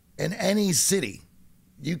that in any city.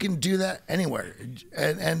 You can do that anywhere.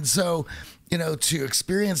 And so, you know, to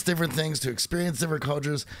experience different things, to experience different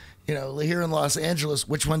cultures, you know, here in Los Angeles,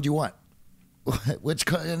 which one do you want?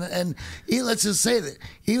 And let's just say that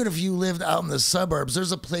even if you lived out in the suburbs,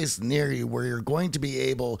 there's a place near you where you're going to be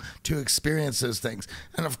able to experience those things.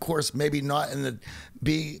 And of course, maybe not in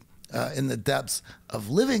the depths of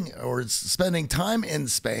living or spending time in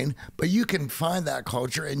Spain, but you can find that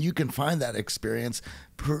culture and you can find that experience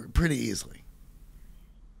pretty easily.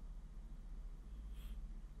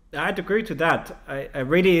 I'd agree to that. I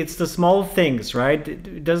really, it's the small things, right?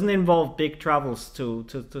 It doesn't involve big travels to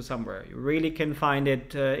somewhere. You really can find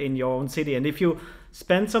it in your own city. And if you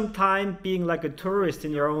spend some time being like a tourist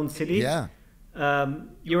in your own city,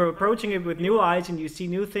 you're approaching it with new eyes, and you see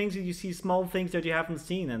new things, and you see small things that you haven't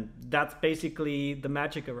seen. And that's basically the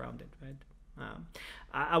magic around it, right?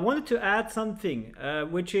 I wanted to add something,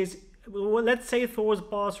 which is, well, let's say Thor's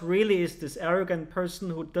boss really is this arrogant person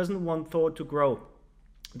who doesn't want Thor to grow.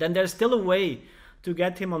 Then there's still a way to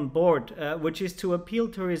get him on board, which is to appeal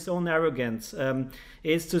to his own arrogance.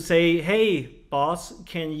 Is to say, hey, boss,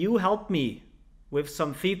 can you help me with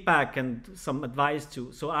some feedback and some advice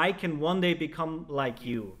too, so I can one day become like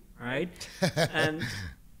you, right? And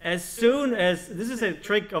as soon as, this is a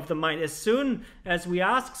trick of the mind, as soon as we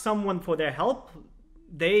ask someone for their help,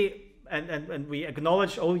 and we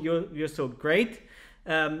acknowledge, oh, you're so great,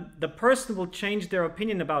 the person will change their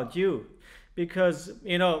opinion about you. Because,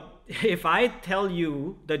 you know, if I tell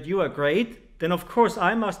you that you are great, then of course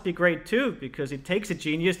I must be great too, because it takes a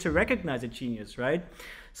genius to recognize a genius, right?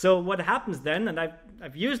 So what happens then, and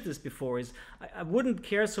I've used this before, is I wouldn't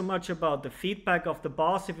care so much about the feedback of the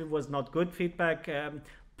boss if it was not good feedback,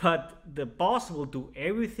 but the boss will do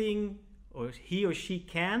everything, or he or she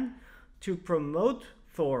can, to promote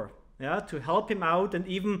Thor yeah, to help him out and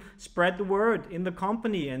even spread the word in the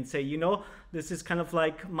company and say, you know, this is kind of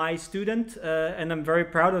like my student and I'm very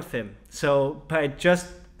proud of him. So by just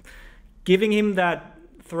giving him that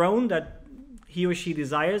throne that he or she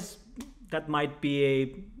desires, that might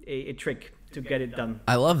be a trick to get it done.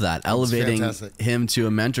 I love that. Elevating him to a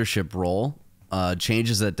mentorship role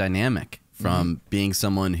changes that dynamic from being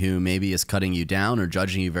someone who maybe is cutting you down or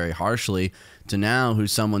judging you very harshly to now who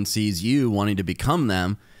someone sees you wanting to become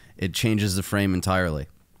them. It changes the frame entirely.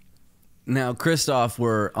 Now, Christoph,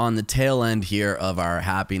 we're on the tail end here of our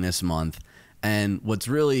happiness month. And what's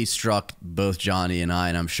really struck both Johnny and I,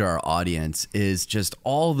 and I'm sure our audience, is just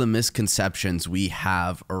all the misconceptions we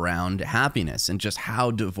have around happiness and just how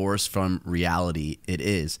divorced from reality it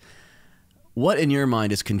is. What in your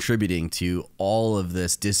mind is contributing to all of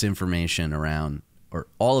this disinformation around, or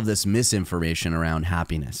all of this misinformation around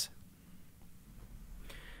happiness?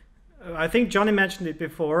 I think Johnny mentioned it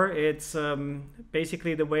before. It's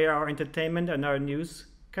basically the way our entertainment and our news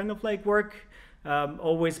kind of like work,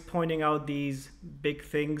 always pointing out these big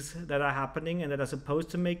things that are happening and that are supposed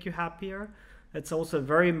to make you happier. It's also a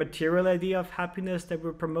very material idea of happiness that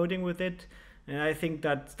we're promoting with it. And I think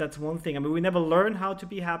that's one thing. I mean, we never learn how to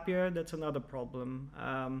be happier. That's another problem.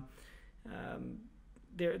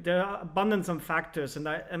 There are abundance of factors, and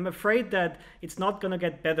I'm afraid that it's not going to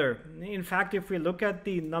get better. In fact, if we look at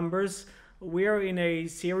the numbers, we are in a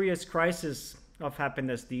serious crisis of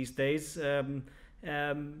happiness these days.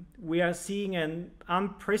 We are seeing an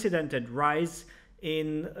unprecedented rise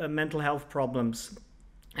in mental health problems.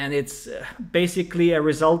 And it's basically a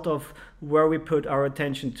result of where we put our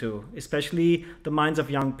attention to, especially the minds of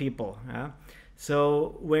young people. Yeah?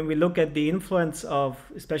 So when we look at the influence of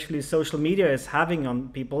especially social media is having on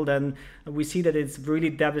people, then we see that it's really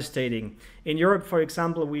devastating. In Europe, for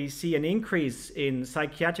example, we see an increase in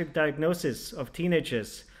psychiatric diagnosis of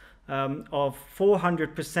teenagers of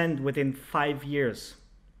 400% within 5 years.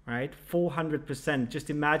 Right, 400%. Just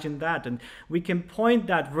imagine that, and we can point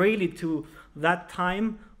that really to that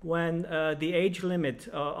time when the age limit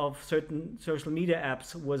of certain social media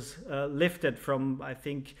apps was lifted from, I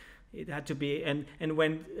think it had to be, and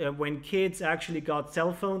when kids actually got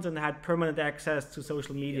cell phones and had permanent access to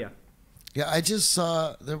social media. Yeah, I just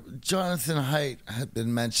saw Jonathan Haidt had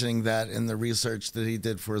been mentioning that in the research that he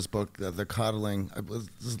did for his book, The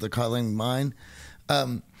Coddling Mind.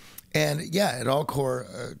 And yeah, it all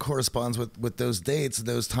corresponds with those dates,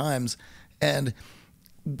 those times. And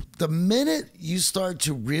the minute you start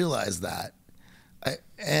to realize that,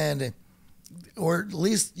 or at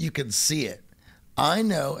least you can see it, I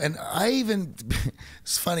know, and I even,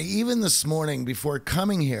 it's funny, even this morning before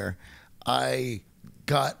coming here, I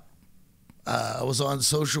was on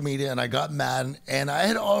social media and I got mad, and I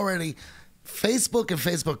had already, Facebook and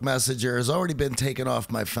Facebook Messenger has already been taken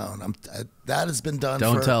off my phone. That has been done.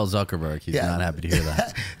 Don't tell Zuckerberg. He's not happy to hear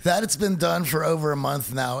that. That it's been done for over a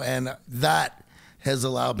month now, and that has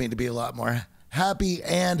allowed me to be a lot more happy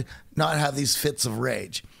and not have these fits of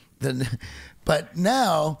rage. But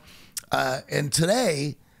now, and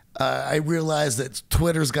today, I realized that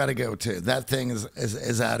Twitter's got to go too. That thing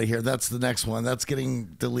is out of here. That's the next one. That's getting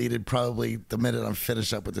deleted probably the minute I'm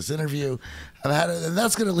finished up with this interview. And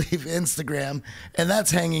that's going to leave Instagram, and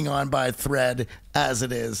that's hanging on by a thread as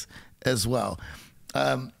it is as well.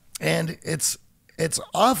 And it's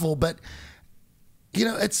awful, but you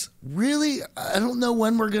know, it's really, I don't know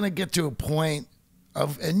when we're going to get to a point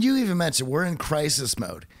of, and you even mentioned we're in crisis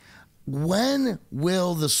mode. When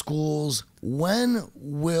will the schools, when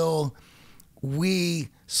will we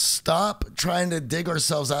stop trying to dig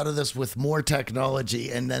ourselves out of this with more technology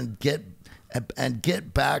and then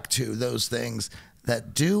get back to those things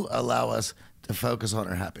that do allow us to focus on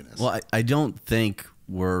our happiness? Well, I don't think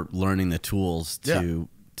we're learning the tools to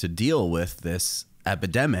deal with this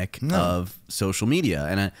epidemic of social media.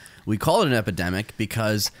 And we call it an epidemic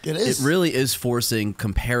because it really is forcing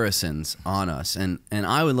comparisons on us. And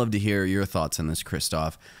I would love to hear your thoughts on this,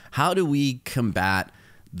 Christoph. How do we combat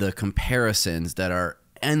the comparisons that are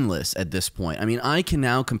endless at this point? I mean, I can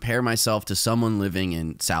now compare myself to someone living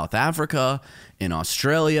in South Africa, in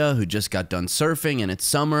Australia, who just got done surfing and it's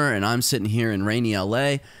summer, and I'm sitting here in rainy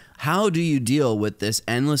LA. How do you deal with this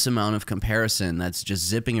endless amount of comparison that's just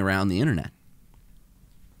zipping around the internet?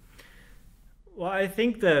 Well, I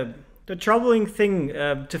think the troubling thing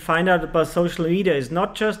to find out about social media is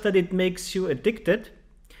not just that it makes you addicted,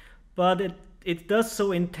 but it does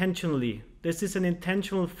so intentionally. This is an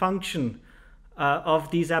intentional function of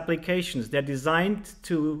these applications. They're designed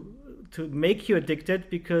to make you addicted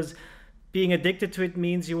because being addicted to it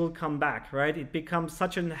means you will come back, right? It becomes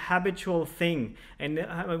such an habitual thing.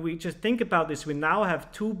 And we just think about this. We now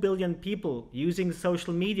have 2 billion people using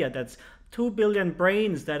social media. That's 2 billion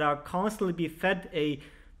brains that are constantly be fed a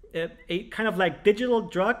kind of like digital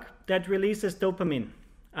drug that releases dopamine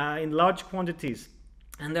in large quantities.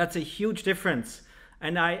 And that's a huge difference.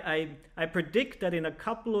 And I predict that in a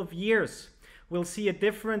couple of years, we'll see a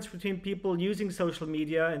difference between people using social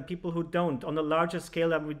media and people who don't on a larger scale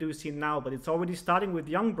than we do see now. But it's already starting with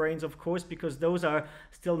young brains, of course, because those are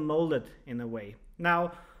still molded in a way.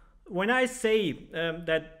 Now, when I say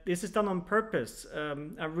that this is done on purpose,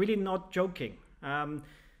 I'm really not joking.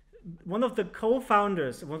 One of the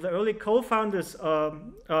co-founders, one of the early co-founders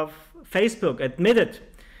of Facebook admitted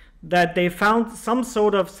that they found some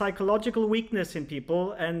sort of psychological weakness in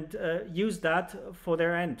people and used that for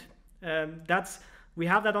their end. We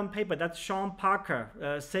have that on paper. That's Sean Parker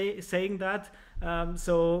saying that.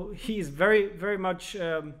 So he's very, very much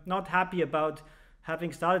not happy about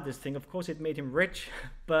having started this thing. Of course, it made him rich,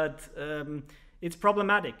 but it's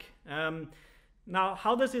problematic. Now,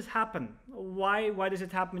 how does this happen? Why does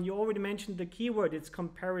it happen? You already mentioned the keyword. It's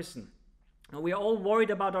comparison. We are all worried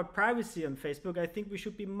about our privacy on Facebook. I think we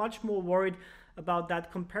should be much more worried about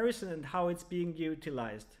that comparison and how it's being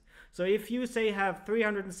utilized. So if you say have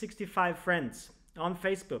 365 friends on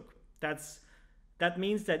Facebook, that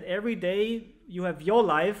means that every day you have your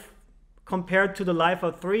life compared to the life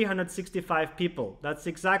of 365 people. That's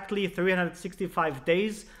exactly 365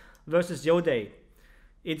 days versus your day.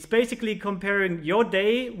 It's basically comparing your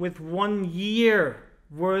day with 1 year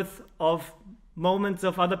worth of moments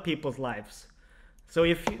of other people's lives. So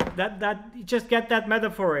if you, you just get that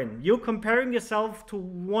metaphor in. You're comparing yourself to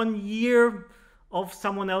 1 year of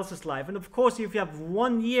someone else's life. And of course, if you have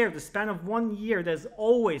 1 year, the span of 1 year, there's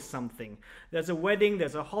always something. There's a wedding,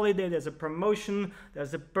 there's a holiday, there's a promotion,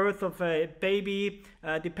 there's a birth of a baby,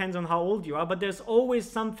 depends on how old you are, but there's always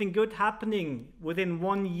something good happening within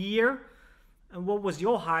 1 year. And what was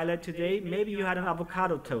your highlight today? Maybe you had an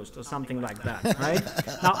avocado toast or something like that, right?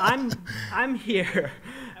 Now I'm here,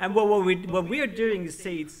 and what we are doing is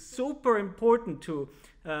say it's super important to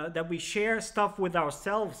that we share stuff with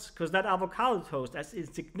ourselves, because that avocado toast, as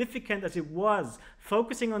insignificant as it was,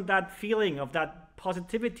 focusing on that feeling of that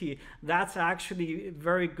positivity, that's actually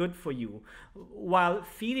very good for you. While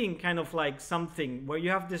feeling kind of like something where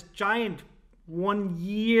you have this giant 1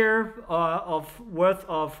 year of worth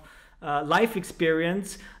of life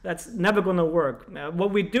experience, that's never going to work. What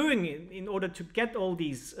we're doing in order to get all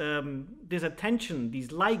these this attention,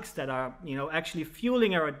 these likes that are actually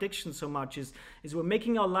fueling our addiction so much is we're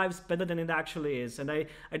making our lives better than it actually is. And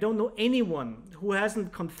I don't know anyone who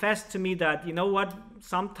hasn't confessed to me that, you know what,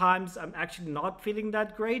 sometimes I'm actually not feeling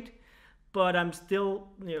that great, but I'm still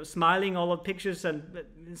smiling all the pictures and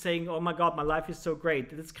saying, oh my God, my life is so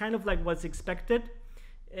great. It's kind of like what's expected,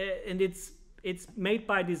 and it's made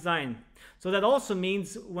by design. So that also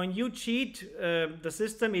means when you cheat the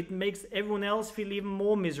system, it makes everyone else feel even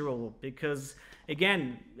more miserable, because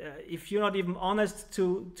again, if you're not even honest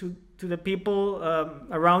to the people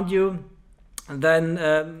around you,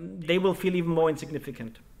 then they will feel even more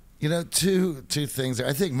insignificant. Two things.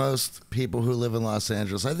 I think most people who live in Los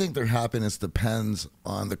Angeles, I think their happiness depends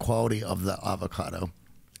on the quality of the avocado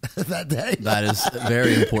that day. That is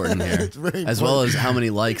very important here, as well as how many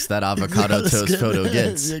likes that avocado toast photo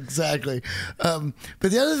gets. Exactly. But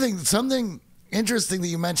the other thing, something interesting that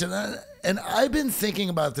you mentioned, and I've been thinking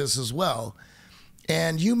about this as well,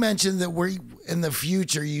 and you mentioned that we're in the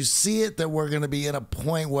future, you see it, that we're going to be in a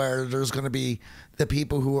point where there's going to be the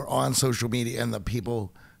people who are on social media and the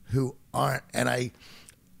people who aren't. And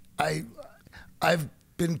I've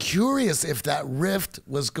been curious if that rift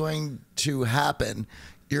was going to happen.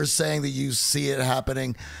 You're saying that you see it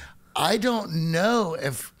happening. I don't know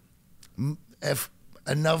if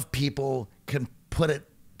enough people can put it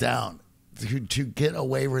down to get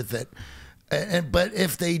away with it. But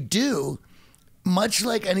if they do, much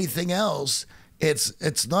like anything else,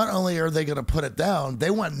 it's not only are they going to put it down, they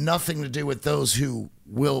want nothing to do with those who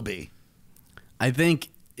will be. I think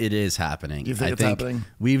it is happening. You think it's happening?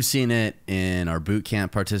 We've seen it in our boot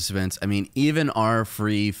camp participants. I mean, even our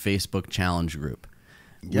free Facebook challenge group.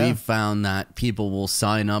 Yeah. We've found that people will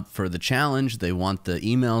sign up for the challenge. They want the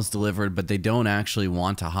emails delivered, but they don't actually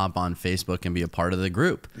want to hop on Facebook and be a part of the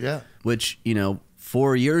group. Yeah. Which,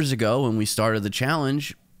 4 years ago when we started the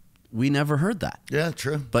challenge, we never heard that. Yeah,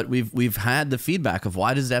 true. But we've had the feedback of,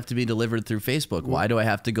 why does it have to be delivered through Facebook? Why do I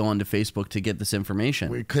have to go onto Facebook to get this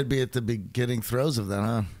information? We could be at the beginning throes of that,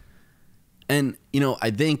 huh? And,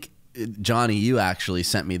 I think Johnny, you actually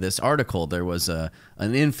sent me this article. There was an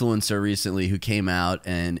influencer recently who came out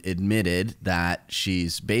and admitted that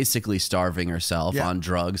she's basically starving herself on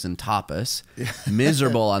drugs and tapas,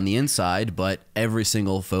 miserable on the inside, but every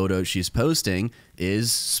single photo she's posting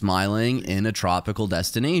is smiling in a tropical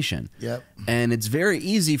destination. And it's very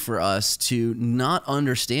easy for us to not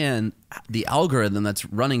understand the algorithm that's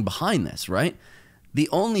running behind this, right? The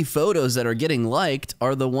only photos that are getting liked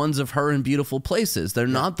are the ones of her in beautiful places. They're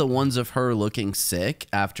not the ones of her looking sick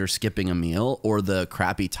after skipping a meal or the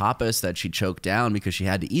crappy tapas that she choked down because she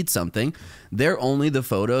had to eat something. They're only the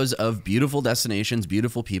photos of beautiful destinations,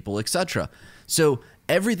 beautiful people, etc. So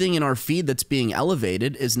everything in our feed that's being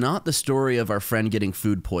elevated is not the story of our friend getting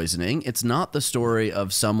food poisoning. It's not the story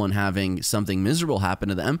of someone having something miserable happen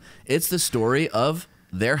to them. It's the story of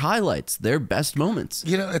their highlights, their best moments.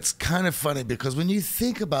 You know, it's kind of funny because when you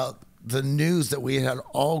think about the news that we had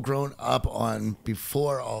all grown up on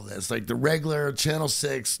before all this, like the regular Channel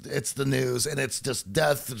 6, it's the news and it's just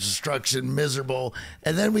death, destruction, miserable.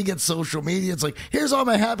 And then we get social media. It's like, here's all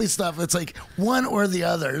my happy stuff. It's like one or the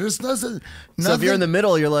other. There's nothing. So if you're in the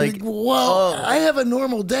middle, you're like, well, I have a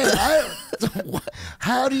normal day.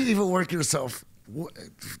 How do you even work yourself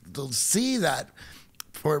to see that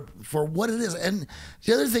for what it is? And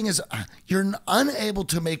the other thing is you're unable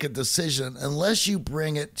to make a decision unless you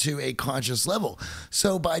bring it to a conscious level.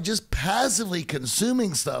 So by just passively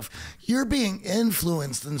consuming stuff, you're being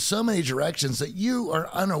influenced in so many directions that you are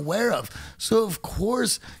unaware of. So of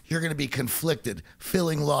course you're going to be conflicted,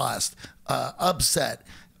 feeling lost, upset,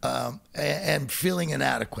 and feeling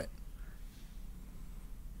inadequate.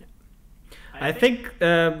 I think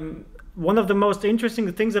one of the most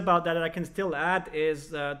interesting things about that I can still add is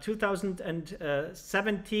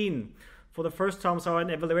 2017, for the first time, saw an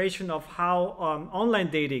evaluation of how online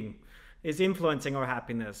dating is influencing our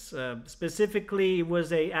happiness. Specifically, it was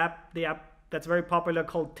the app that's very popular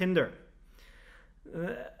called Tinder.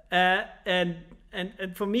 And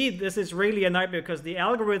for me, this is really a nightmare because the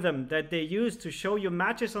algorithm that they use to show you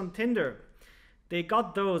matches on Tinder, they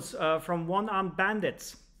got those from one-armed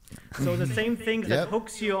bandits. So the same thing that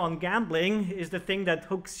hooks you on gambling is the thing that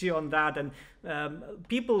hooks you on that. And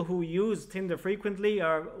people who use Tinder frequently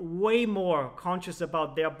are way more conscious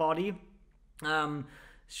about their body,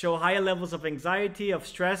 show higher levels of anxiety, of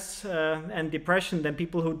stress and depression than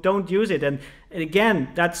people who don't use it. And again,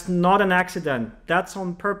 that's not an accident. That's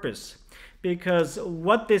on purpose. Because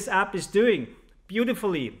what this app is doing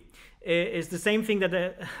beautifully is the same thing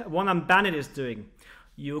that one-armed bandit is doing.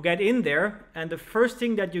 You get in there, and the first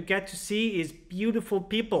thing that you get to see is beautiful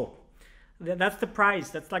people. That's the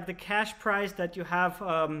prize. That's like the cash prize that you have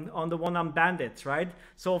on the one-armed bandits, right?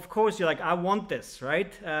 So of course you're like, I want this,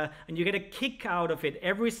 right? And you get a kick out of it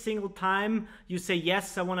every single time you say,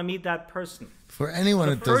 yes, I want to meet that person. For anyone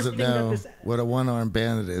that doesn't know what a one-armed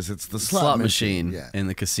bandit is, it's the slot machine in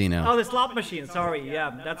the casino. Oh, the slot machine. Sorry,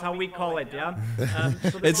 yeah, that's how we call it. Yeah,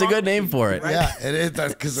 so it's a good name for it. Right? Yeah, it is.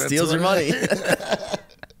 Because steals your money.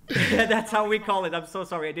 Yeah, that's how we call it. I'm so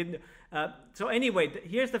sorry, I didn't. So anyway,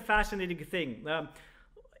 here's the fascinating thing.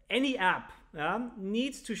 Any app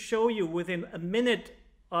needs to show you within a minute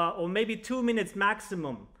or maybe 2 minutes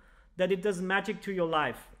maximum that it does magic to your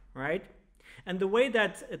life, right? And the way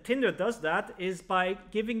that Tinder does that is by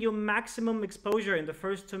giving you maximum exposure in the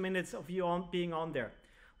first 2 minutes of you being on there,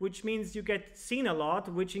 which means you get seen a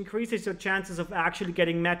lot, which increases your chances of actually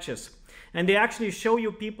getting matches. And they actually show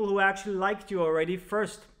you people who actually liked you already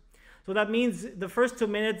first. So that means the first 2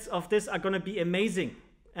 minutes of this are going to be amazing.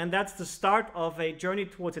 And that's the start of a journey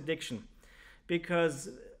towards addiction. Because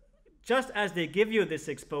just as they give you this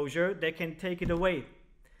exposure, they can take it away.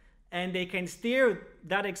 And they can steer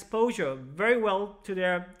that exposure very well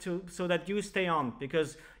so that you stay on.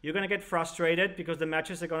 Because you're going to get frustrated because the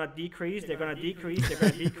matches are going to decrease. They're going to decrease. They're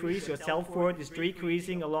going to decrease. Your self-worth is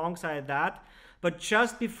decreasing alongside that. But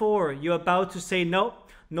just before you're about to say, no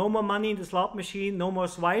more money in the slot machine, no more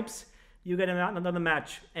swipes, you get another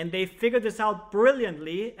match. And they figured this out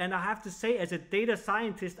brilliantly. And I have to say, as a data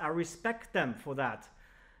scientist, I respect them for that.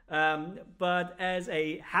 But as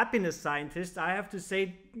a happiness scientist, I have to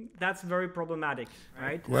say that's very problematic,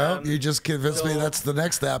 right? Well, you just convinced me that's the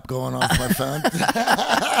next app going off my phone.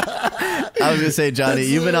 I was going to say, Johnny,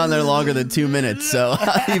 you've been on there longer than 2 minutes, so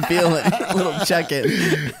how are you feeling? A little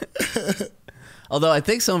check-in. Although I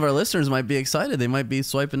think some of our listeners might be excited. They might be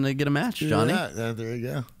swiping to get a match, Johnny. Yeah, there you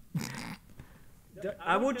go.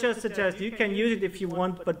 I would just suggest you can use it if you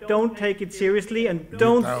want, but don't take it seriously and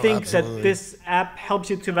don't think that this app helps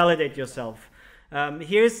you to validate yourself.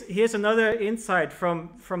 Here's another insight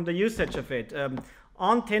from the usage of it.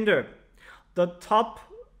 On Tinder, the top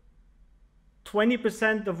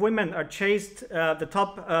 20% of women are chased, the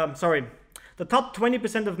top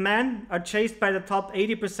 20% of men are chased by the top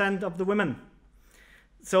 80% of the women.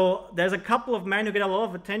 So there's a couple of men who get a lot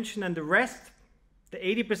of attention, and the rest, the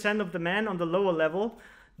 80% of the men on the lower level,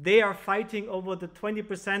 they are fighting over the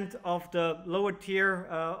 20% of the lower tier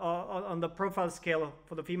on the profile scale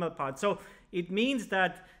for the female part. So it means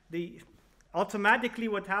that automatically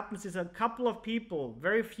what happens is a couple of people,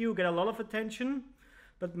 very few, get a lot of attention,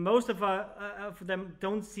 but most of them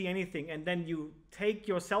don't see anything. And then you take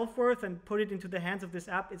your self-worth and put it into the hands of this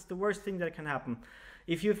app. It's the worst thing that can happen.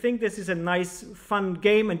 If you think this is a nice, fun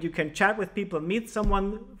game and you can chat with people, meet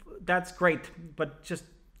someone, that's great. But just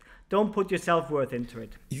don't put your self-worth into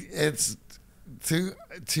it. It's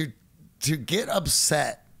to get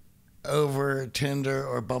upset over Tinder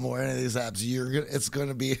or Bumble or any of these apps. It's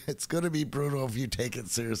going to be brutal if you take it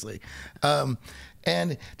seriously. And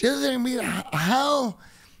the other thing, I mean, how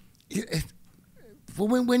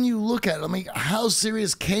when you look at it, I mean, how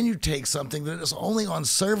serious can you take something that is only on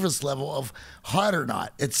surface level of hot or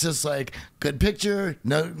not? It's just like good picture,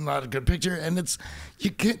 no, not a good picture, and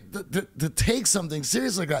you can't to take something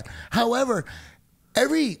serious like that. However,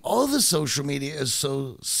 all the social media is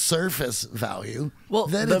so surface value. Well,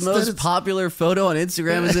 the most popular photo on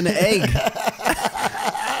Instagram is an egg.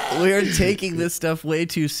 We are taking this stuff way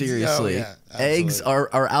too seriously. Oh, yeah, eggs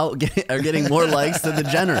are getting more likes than the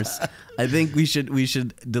Jenners. I think we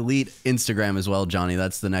should delete Instagram as well, Johnny.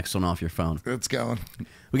 That's the next one off your phone. It's going.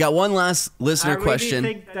 We got one last listener question. I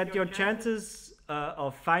really think that your chances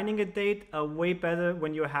of finding a date are way better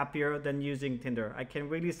when you're happier than using Tinder. I can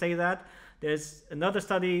really say that. There's another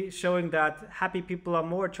study showing that happy people are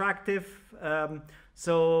more attractive.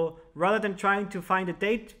 So rather than trying to find a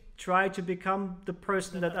date, try to become the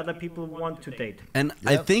person that other people want to date. And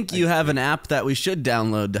yep, I think you have an app that we should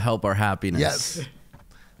download to help our happiness. Yes.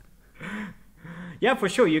 Yeah, for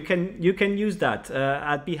sure. You can use that.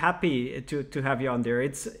 I'd be happy to have you on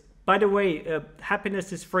there. By the way,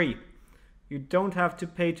 happiness is free. You don't have to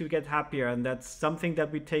pay to get happier, and that's something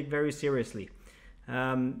that we take very seriously.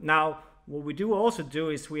 Now, what we do also do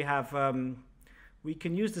is we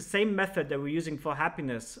can use the same method that we're using for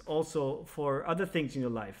happiness also for other things in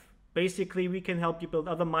your life. Basically, we can help you build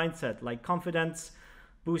other mindset like confidence,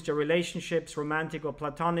 boost your relationships, romantic or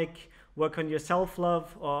platonic, work on your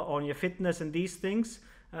self-love or on your fitness and these things.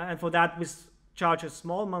 And for that, we charge a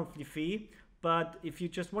small monthly fee. But if you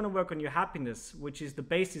just want to work on your happiness, which is the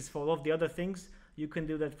basis for all of the other things, you can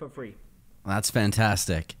do that for free. That's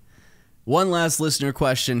fantastic. One last listener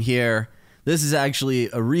question here. This is actually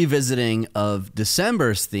a revisiting of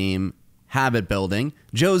December's theme, habit building.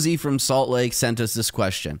 Josie from Salt Lake sent us this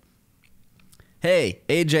question. Hey,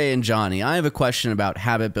 AJ and Johnny, I have a question about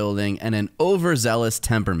habit building and an overzealous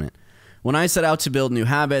temperament. When I set out to build new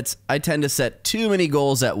habits, I tend to set too many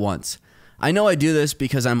goals at once. I know I do this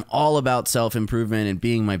because I'm all about self-improvement and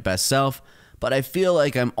being my best self, but I feel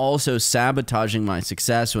like I'm also sabotaging my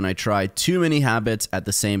success when I try too many habits at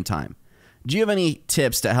the same time. Do you have any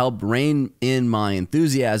tips to help rein in my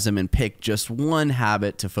enthusiasm and pick just one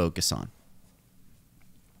habit to focus on?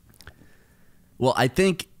 Well, I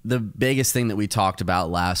think the biggest thing that we talked about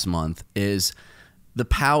last month is the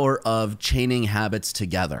power of chaining habits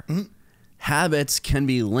together. Mm-hmm. Habits can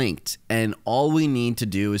be linked, and all we need to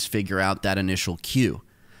do is figure out that initial cue.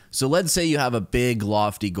 So let's say you have a big,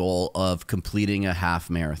 lofty goal of completing a half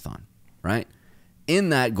marathon, right? In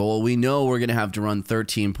that goal, we know we're going to have to run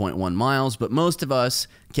 13.1 miles, but most of us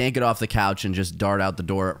can't get off the couch and just dart out the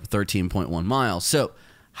door at 13.1 miles. So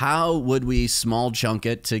how would we small chunk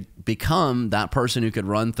it to become that person who could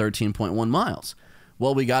run 13.1 miles?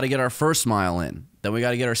 Well, we got to get our first mile in. Then we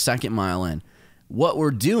got to get our second mile in. What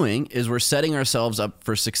we're doing is we're setting ourselves up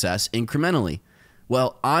for success incrementally.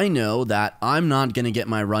 Well, I know that I'm not going to get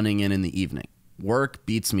my running in the evening. Work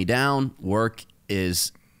beats me down. Work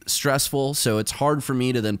is stressful, so it's hard for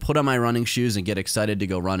me to then put on my running shoes and get excited to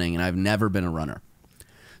go running, and I've never been a runner.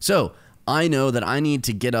 So I know that I need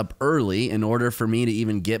to get up early in order for me to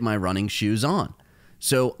even get my running shoes on.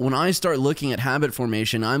 So when I start looking at habit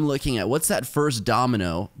formation, I'm looking at what's that first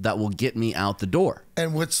domino that will get me out the door.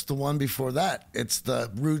 And what's the one before that? It's the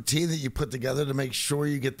routine that you put together to make sure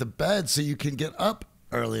you get to bed so you can get up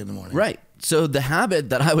early in the morning. Right. So the habit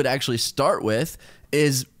that I would actually start with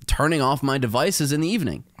is turning off my devices in the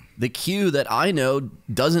evening. The cue that I know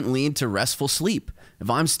doesn't lead to restful sleep. If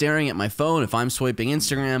I'm staring at my phone, if I'm swiping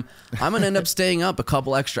Instagram, I'm going to end up staying up a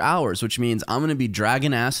couple extra hours, which means I'm going to be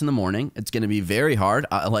dragging ass in the morning. It's going to be very hard.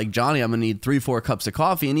 Like Johnny, I'm going to need 3-4 cups of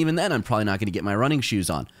coffee, and even then I'm probably not going to get my running shoes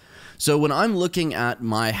on. So when I'm looking at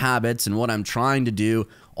my habits and what I'm trying to do,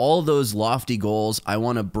 all those lofty goals, I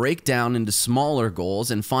want to break down into smaller goals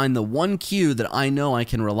and find the one cue that I know I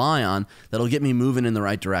can rely on that'll get me moving in the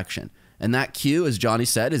right direction. And that cue, as Johnny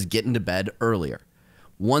said, is getting to bed earlier.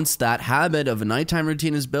 Once that habit of a nighttime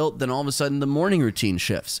routine is built, then all of a sudden the morning routine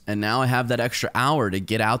shifts. And now I have that extra hour to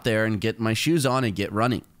get out there and get my shoes on and get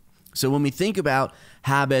running. So when we think about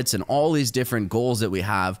habits and all these different goals that we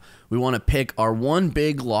have, we want to pick our one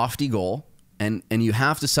big lofty goal. And you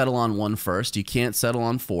have to settle on one first. You can't settle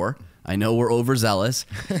on 4. I know we're overzealous.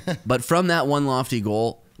 But from that one lofty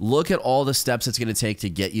goal, look at all the steps it's going to take to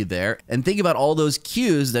get you there, and think about all those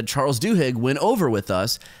cues that Charles Duhigg went over with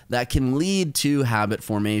us that can lead to habit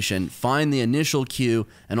formation. Find the initial cue,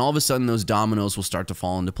 and all of a sudden those dominoes will start to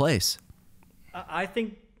fall into place. I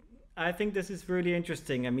think this is really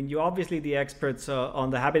interesting. I mean, you're obviously the experts on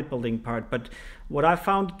the habit building part, but what I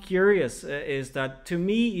found curious is that to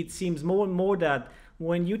me, it seems more and more that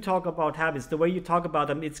when you talk about habits, the way you talk about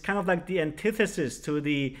them, it's kind of like the antithesis to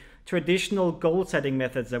the traditional goal setting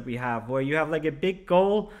methods that we have, where you have like a big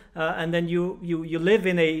goal and then you live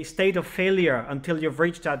in a state of failure until you've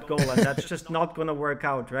reached that goal, and that's just not going to work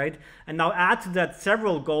out, right? And now add to that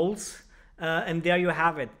several goals, and there you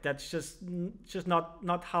have it. That's just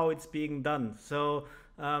not how it's being done. So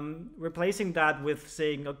replacing that with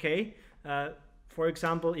saying, okay, for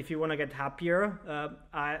example, if you want to get happier,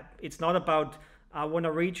 it's not about I want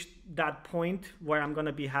to reach that point where I'm going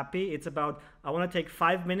to be happy. It's about I want to take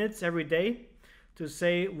 5 minutes every day to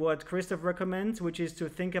say what Christoph recommends, which is to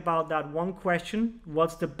think about that one question: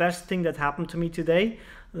 what's the best thing that happened to me today?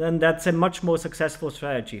 Then that's a much more successful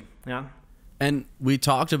strategy. Yeah. And we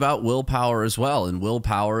talked about willpower as well, and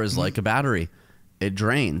willpower is like a battery. It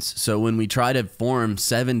drains. So when we try to form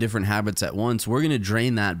 7 different habits at once, we're going to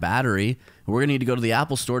drain that battery. We're going to need to go to the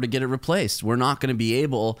Apple store to get it replaced. We're not going to be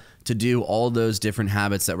able to do all those different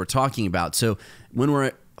habits that we're talking about. So when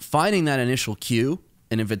we're finding that initial cue,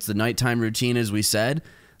 and if it's the nighttime routine, as we said,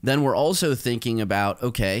 then we're also thinking about,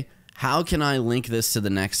 okay, how can I link this to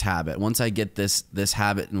the next habit? Once I get this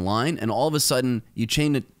habit in line, and all of a sudden you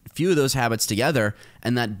chain a few of those habits together,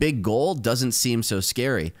 and that big goal doesn't seem so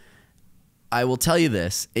scary. I will tell you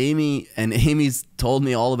this, Amy's told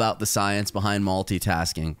me all about the science behind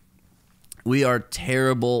multitasking. We are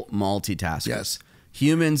terrible multitaskers. Yes.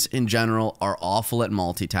 Humans in general are awful at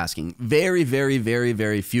multitasking. Very, very, very,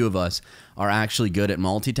 very few of us are actually good at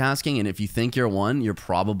multitasking. And if you think you're one, you're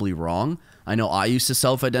probably wrong. I know I used to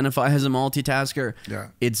self-identify as a multitasker. Yeah.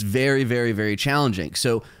 It's very, very, very challenging.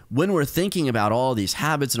 So when we're thinking about all these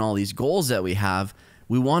habits and all these goals that we have,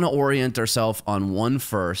 we want to orient ourselves on one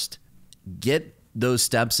first, get those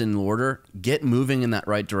steps in order, get moving in that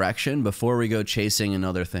right direction before we go chasing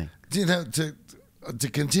another thing. You know, to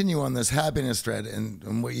continue on this happiness thread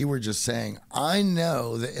and what you were just saying, I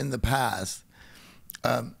know that in the past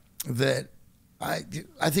that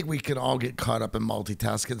I think we can all get caught up in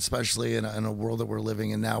multitasking, especially in a world that we're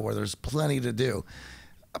living in now where there's plenty to do.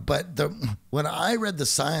 But when I read the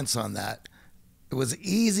science on that, it was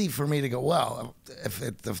easy for me to go, well, if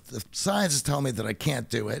the science is telling me that I can't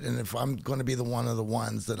do it, and if I'm going to be the one of the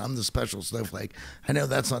ones, that I'm the special snowflake, I know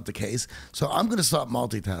that's not the case. So I'm going to stop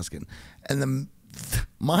multitasking. And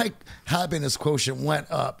my happiness quotient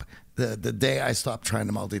went up the day I stopped trying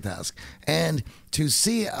to multitask. And to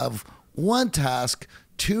see of one task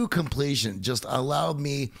to completion just allowed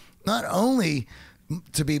me not only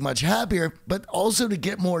to be much happier, but also to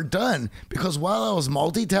get more done. Because while I was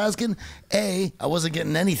multitasking, I wasn't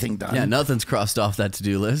getting anything done. Yeah, nothing's crossed off that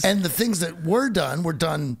to-do list. And the things that were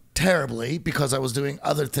done terribly because I was doing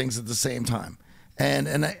other things at the same time. And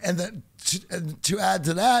to add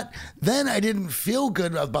to that, then I didn't feel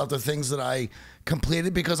good about the things that I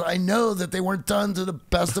completed because I know that they weren't done to the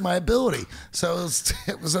best of my ability. So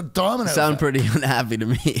it was a domino. Sound pretty unhappy to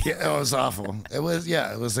me. Yeah, it was awful. It was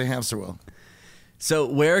a hamster wheel. So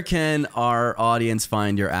where can our audience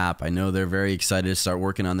find your app? I know they're very excited to start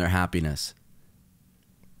working on their happiness.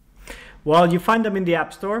 Well, you find them in the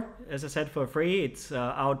App Store, as I said, for free. It's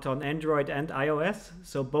out on Android and iOS,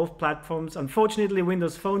 so both platforms. Unfortunately,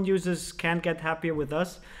 Windows Phone users can't get happier with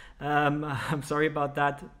us. I'm sorry about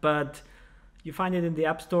that, but you find it in the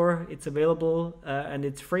App Store. It's available and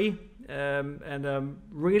it's free.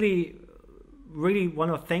 Really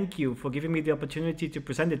want to thank you for giving me the opportunity to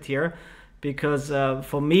present it here. Because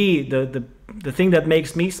for me, the thing that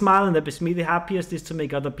makes me smile and that makes me the happiest is to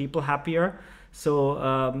make other people happier.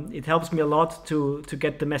 So it helps me a lot to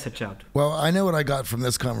get the message out. Well, I know what I got from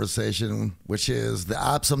this conversation, which is the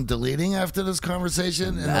apps I'm deleting after this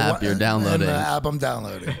conversation. And the app you're downloading. And the app I'm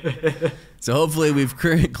downloading. So hopefully we've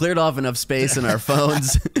cleared off enough space in our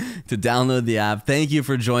phones to download the app. Thank you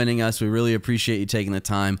for joining us. We really appreciate you taking the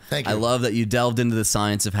time. Thank you. I love that you delved into the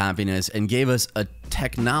science of happiness and gave us a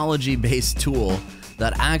technology-based tool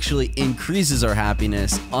that actually increases our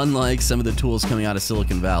happiness, unlike some of the tools coming out of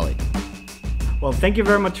Silicon Valley. Well, thank you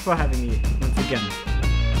very much for having me once again.